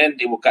intermediate land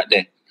they will cut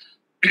there,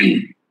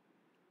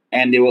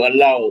 and they will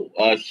allow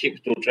ships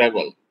to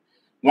travel.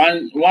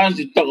 Once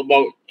you talk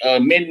about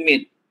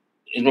man-made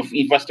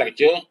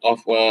infrastructure of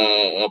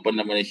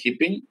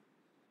shipping,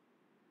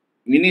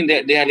 meaning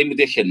that there are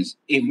limitations.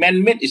 If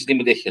man-made is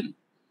limitation,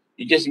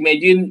 you just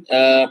imagine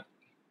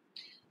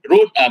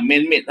road are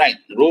man-made, right?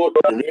 Road,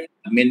 rail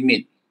are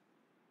man-made,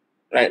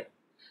 right?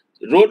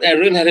 Road and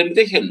rail have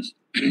limitations.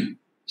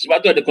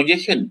 Sebab tu ada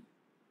congestion.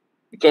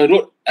 Because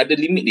road ada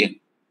limit dia.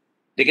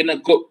 They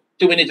cannot cope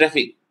too many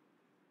traffic.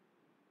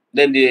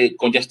 Then they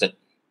congested.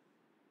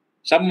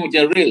 Sama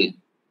macam rail.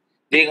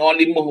 They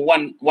only move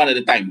one at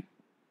a time.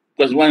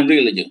 Because one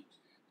rail aja.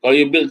 Kalau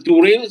you build two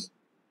rails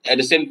at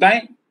the same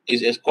time, it's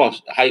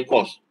high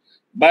cost.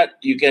 But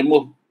you can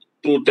move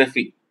two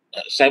traffic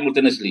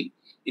simultaneously.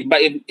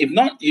 If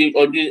not, you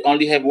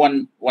only have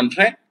one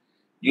track,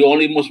 you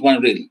only move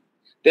one rail.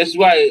 That's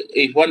why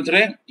if one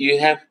track, you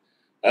have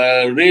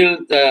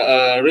rail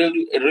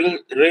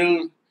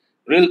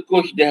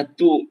coach, they have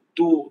two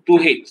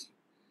heads,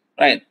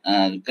 right?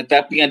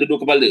 Kereta api yang ada dua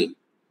kepala.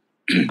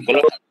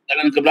 Kalau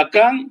jalan ke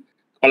belakang,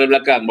 kepala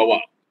belakang bawa.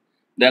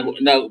 Dan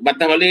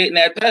batas balik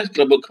naik atas,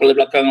 kepala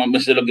belakang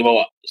mesti lagi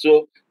bawa.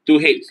 So two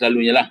heads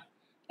selalunya lah.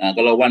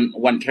 Kalau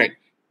one track.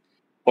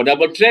 For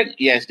double track,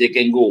 yes, they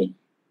can go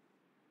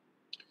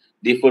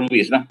different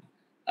ways lah.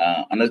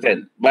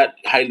 Understand? But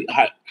high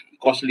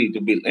costly to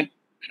build.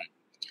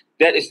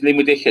 That is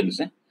limitations.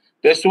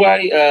 That's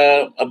why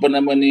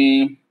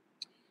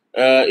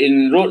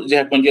in road they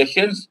have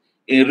congestions.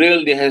 In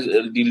rail they has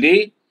a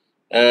delay,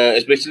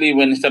 especially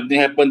when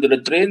something happen to the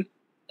train,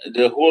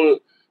 the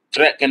whole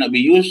track cannot be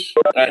used.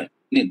 Right?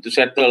 Need to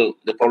settle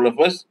the problem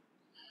first.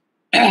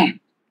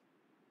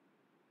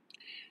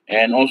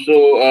 And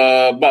also,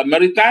 but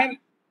maritime,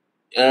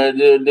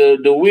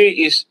 the way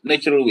is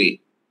natural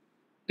way.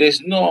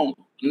 There's no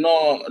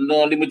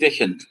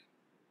limitation.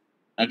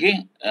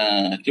 Okay,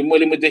 cuma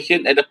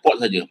limitation at the port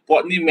saja.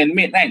 Port ni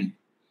man-made kan.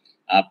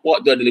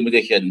 Port tu ada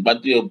limitation.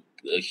 But your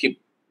ship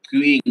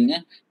queuing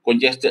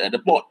congested at the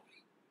port.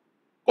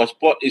 Because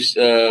port is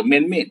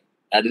man-made,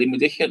 ada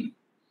limitation.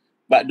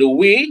 But the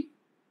way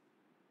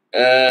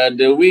of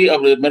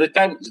the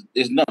maritime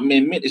is not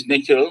man-made, it's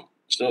natural,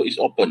 so it's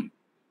open,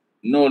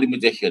 no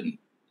limitation,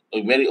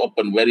 very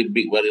open, very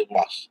big, very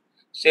vast.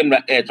 Same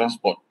like air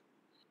transport.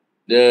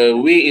 The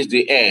way is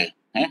the air,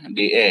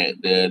 the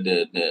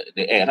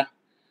air.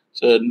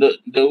 So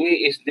the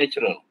way is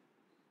natural.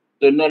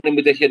 So no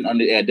limitation on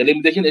the air. The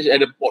limitation is at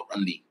the port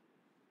only,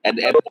 at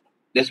the airport.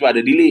 That's why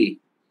the delay.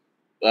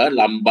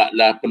 Lambat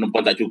lah,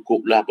 penumpang tak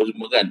cukup lah, apa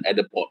semua kan, at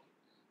the port.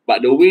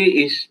 But the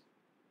way is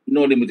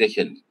no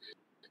limitation.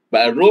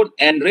 But road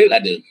and rail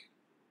ada.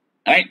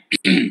 Right?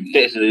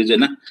 That's the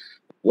reason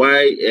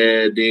why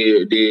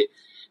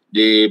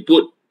they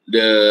put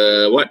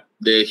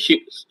the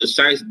ship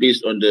size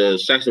based on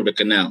the size of the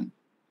canal.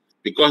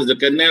 Because the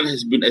canal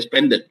has been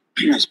expanded.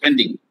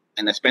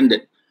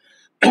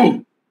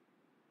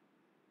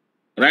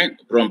 Right?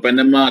 From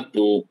Panama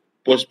to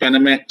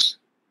post-Panamax.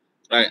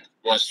 Right?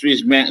 From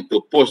Suezmax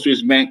to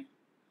post-Suezmax.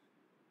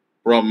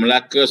 From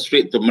Malacca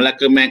Strait to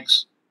Malacca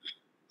Max.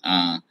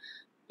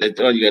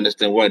 Later on you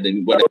understand what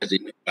does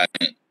it mean by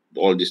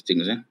all these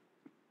things.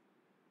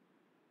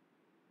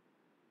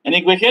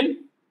 Any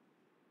question?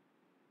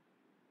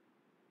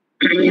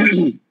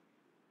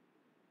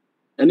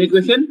 Any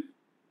question?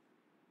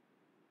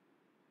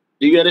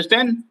 Do you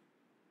understand?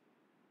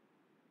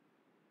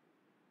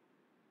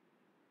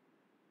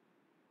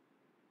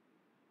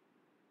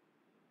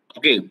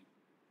 Okay.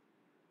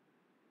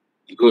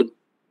 Good.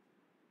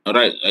 All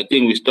right. I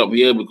think we stop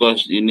here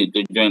because you need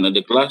to join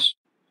other class.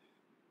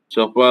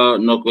 So far,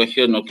 no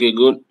question. Okay,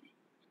 good.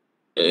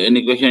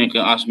 Any question you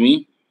can ask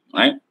me.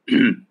 Right?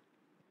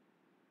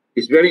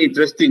 It's very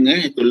interesting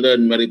to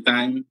learn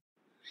maritime.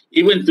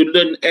 Even to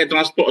learn air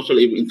transport also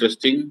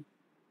interesting.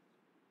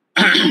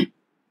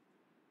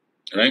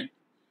 Right?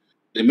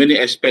 There are many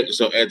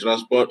aspects of air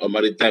transport or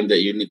maritime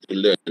that you need to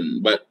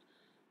learn. But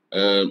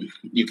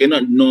you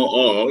cannot know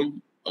all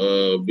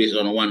based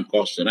on one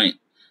course, right?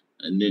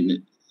 And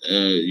then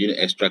you need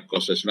extra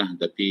courses lah.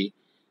 Tapi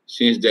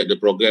since that the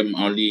program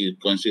only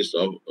consists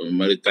of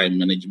maritime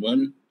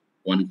management,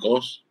 one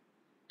course,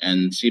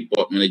 and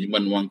seaport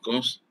management, one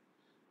course.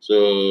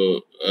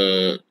 So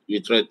we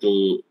try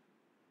to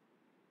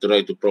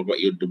provide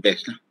you the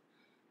best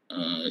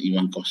in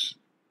one course.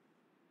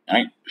 All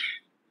right.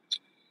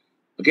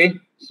 Okay.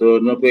 So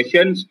no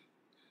questions.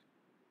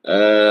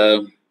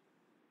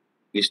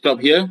 We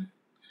stop here.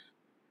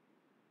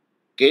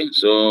 Okay,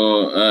 so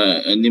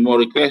any more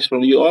requests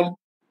from you all?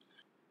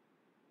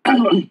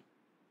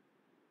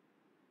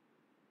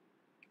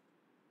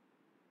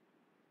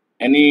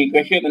 Any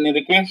question, any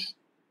request?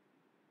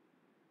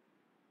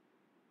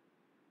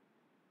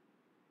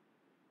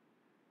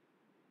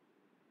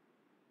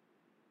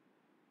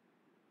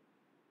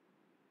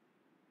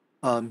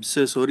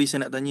 Sir, sorry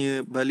saya nak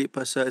tanya balik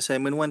pasal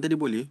assignment 1 tadi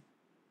boleh?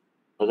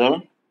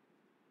 Pasal?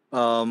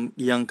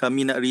 Yang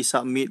kami nak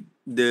resubmit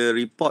the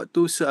report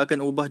tu, sir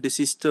akan ubah the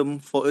system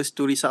for us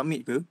to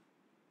resubmit ke?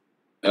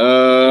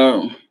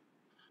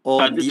 Or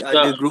Ada the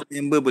other group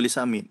member boleh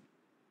submit?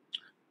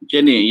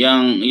 Macam ni,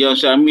 yang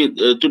submit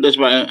tu, that's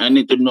why I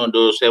need to know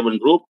those 7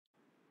 group,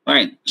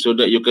 right? So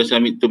that you can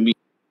submit to me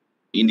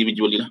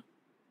individually lah.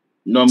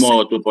 No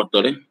more to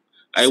portal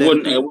I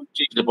won't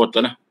change the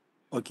portal lah.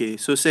 Okay,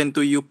 so send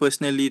to you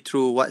personally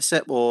through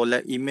WhatsApp or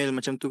like email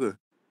macam tu ke?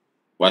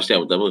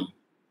 WhatsApp tak apa.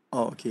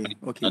 Oh, okay.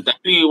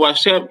 Tapi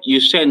WhatsApp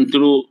you send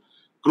through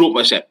group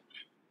WhatsApp.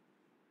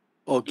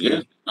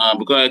 Okay.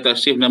 Because I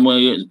tak save nama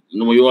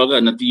you all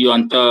kan, nanti you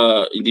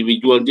hantar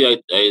individual dia.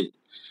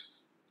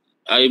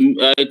 I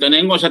tak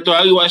tengok satu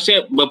hari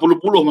WhatsApp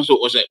berpuluh-puluh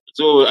masuk WhatsApp.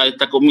 So I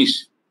takut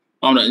miss.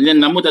 Faham tak?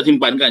 Nama tak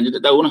simpan kan, you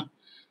tak tahu lah.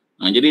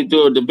 Jadi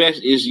tu the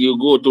best is you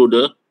go to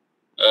the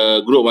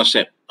group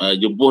WhatsApp.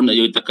 Jemput nak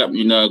you takap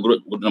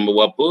group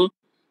nombor berapa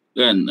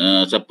kan,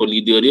 siapa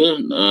leader dia,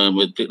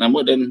 klik nama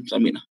dan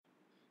submit lah.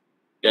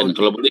 Kan,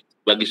 kalau boleh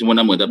bagi semua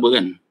nama tak apa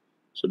kan.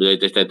 So dia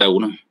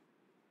tahu lah.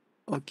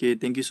 Okay,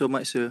 thank you so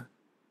much, sir.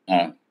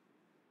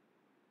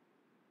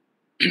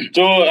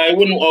 So I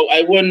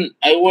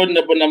won't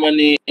apa nama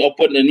ni,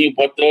 open a new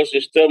portal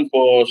system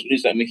for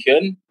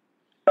resubmission.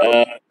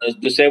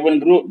 The 7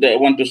 group that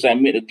want to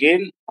submit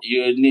again,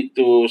 you need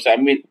to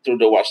submit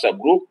through the WhatsApp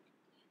group,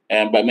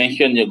 and but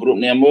mention your group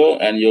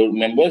number and your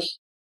members,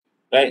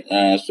 right?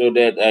 So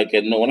that I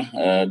can know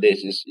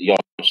this is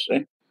yours,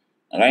 right?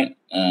 Alright.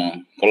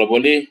 Kalau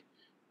boleh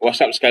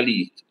WhatsApp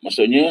sekali.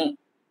 Maksudnya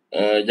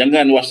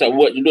jangan WhatsApp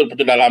word dulu,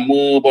 betul dah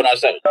lama pun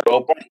WhatsApp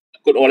jawapan,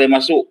 takut orang lain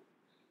masuk.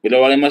 Bila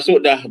orang lain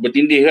masuk dah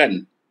bertindih kan.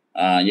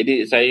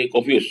 Jadi saya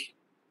confused.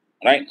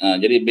 Right?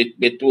 Jadi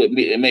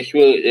make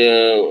sure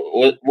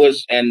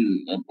words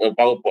and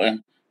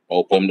PowerPoint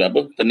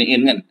apa? Turn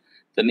in kan.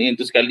 Turn in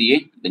tu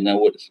sekali dengan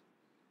words.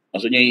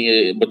 Maksudnya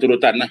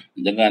berturutan lah.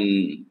 Jangan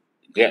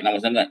gerak nama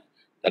sangat.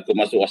 Takut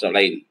masuk WhatsApp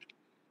lain.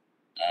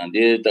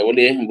 Dia tak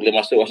boleh. Boleh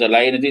masuk WhatsApp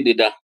lain nanti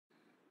dia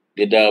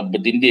dah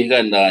bertindih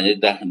kan. Dia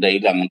dah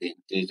hilang nanti.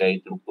 Jadi saya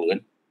terlupa kan.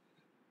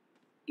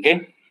 Okay?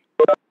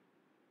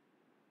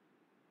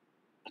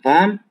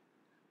 Faham?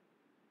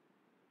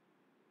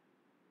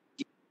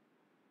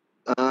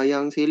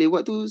 Yang saya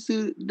lewat tu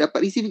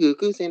dapat receive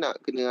ke saya nak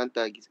kena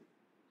hantar lagi?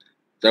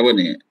 Siapa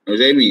ni?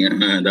 Zaimi?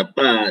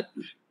 Dapat.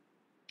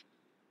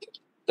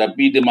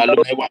 Tapi dia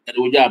maklum lewat tak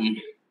 2 jam.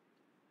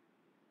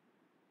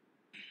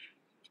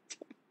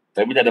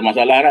 Tapi tak ada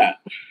masalah lah.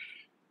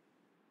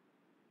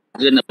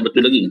 Dia nak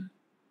betul lagi.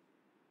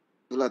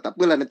 Itulah, tak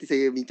apalah, nanti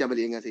saya bincang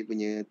balik dengan saya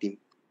punya team.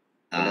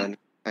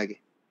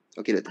 Okay.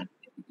 Okay, Doktor.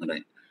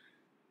 Alright.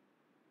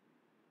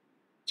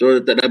 So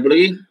tak ada apa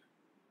lagi?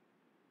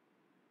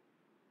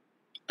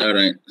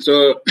 Alright.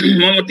 So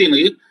one more thing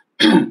lagi.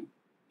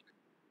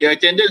 Your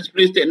attendance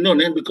please take note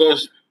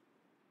because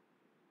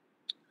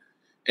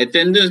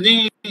attendance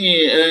ni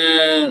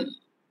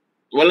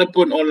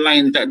walaupun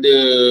online tak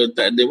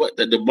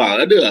ada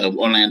bar, ada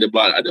online ada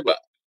bar, ada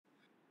tak?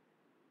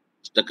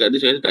 Setakat ni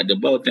saya tak ada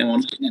bar time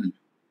online kan.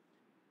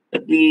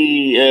 Tapi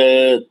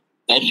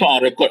tak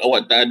sure rekod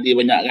awak tak hadir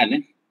banyak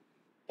kan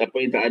Siapa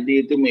yang tak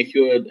hadir tu make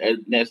sure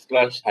next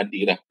class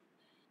hadir lah.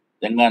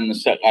 Jangan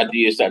start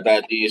hadir, start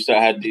tak hadir,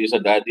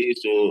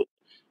 so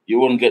you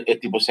won't get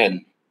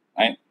 80%,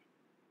 right?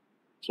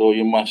 So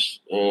you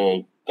must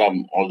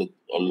come all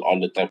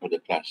the time for the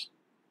class.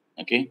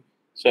 Okay?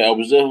 So I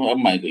observe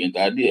ramai ke yang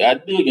tak hadir,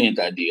 ada je yang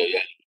tak hadir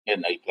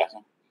kan hari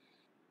kelas.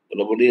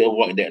 Kalau boleh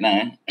avoid that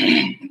lah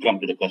come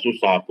to the class,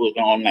 susah apa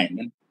kan online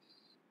kan.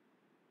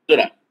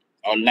 Betul tak?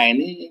 Online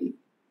ni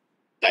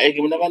tak payah ke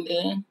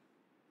mana-mana.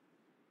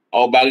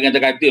 Awak bagi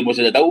kata-kata pun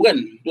saya dah tahu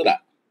kan. Betul tak?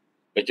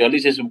 Kecuali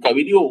saya buka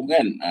video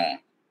kan.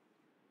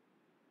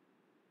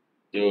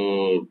 So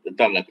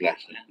tetaplah kelas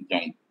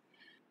join.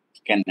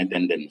 Scan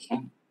attendance.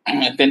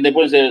 Attendance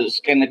pun saya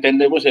scan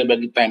attendance pun saya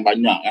bagi time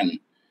banyak kan.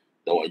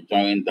 Awak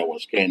join,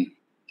 awak scan.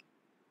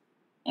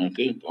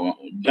 Okay.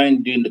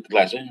 Join during the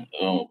class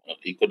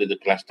ikut the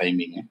class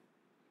timing.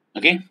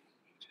 Okay.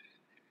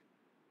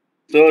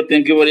 So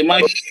thank you very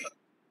much.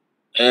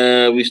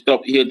 We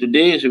stop here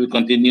today, so we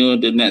continue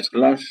the next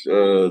class.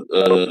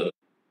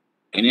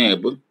 Ini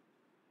apa?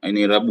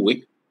 Ini Rabu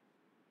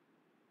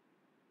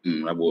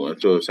Rabu.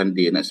 So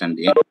Sunday, not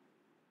Sunday.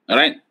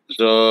 Alright.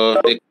 So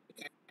take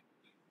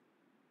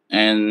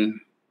and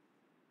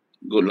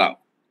good luck.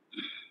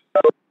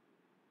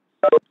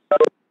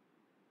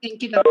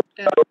 Thank you,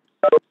 Doctor.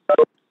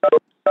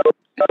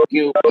 Thank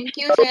you. Thank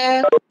you,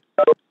 sir.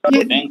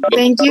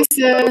 Thank you,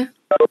 sir.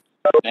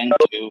 Thank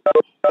you.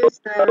 Yes,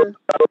 sir.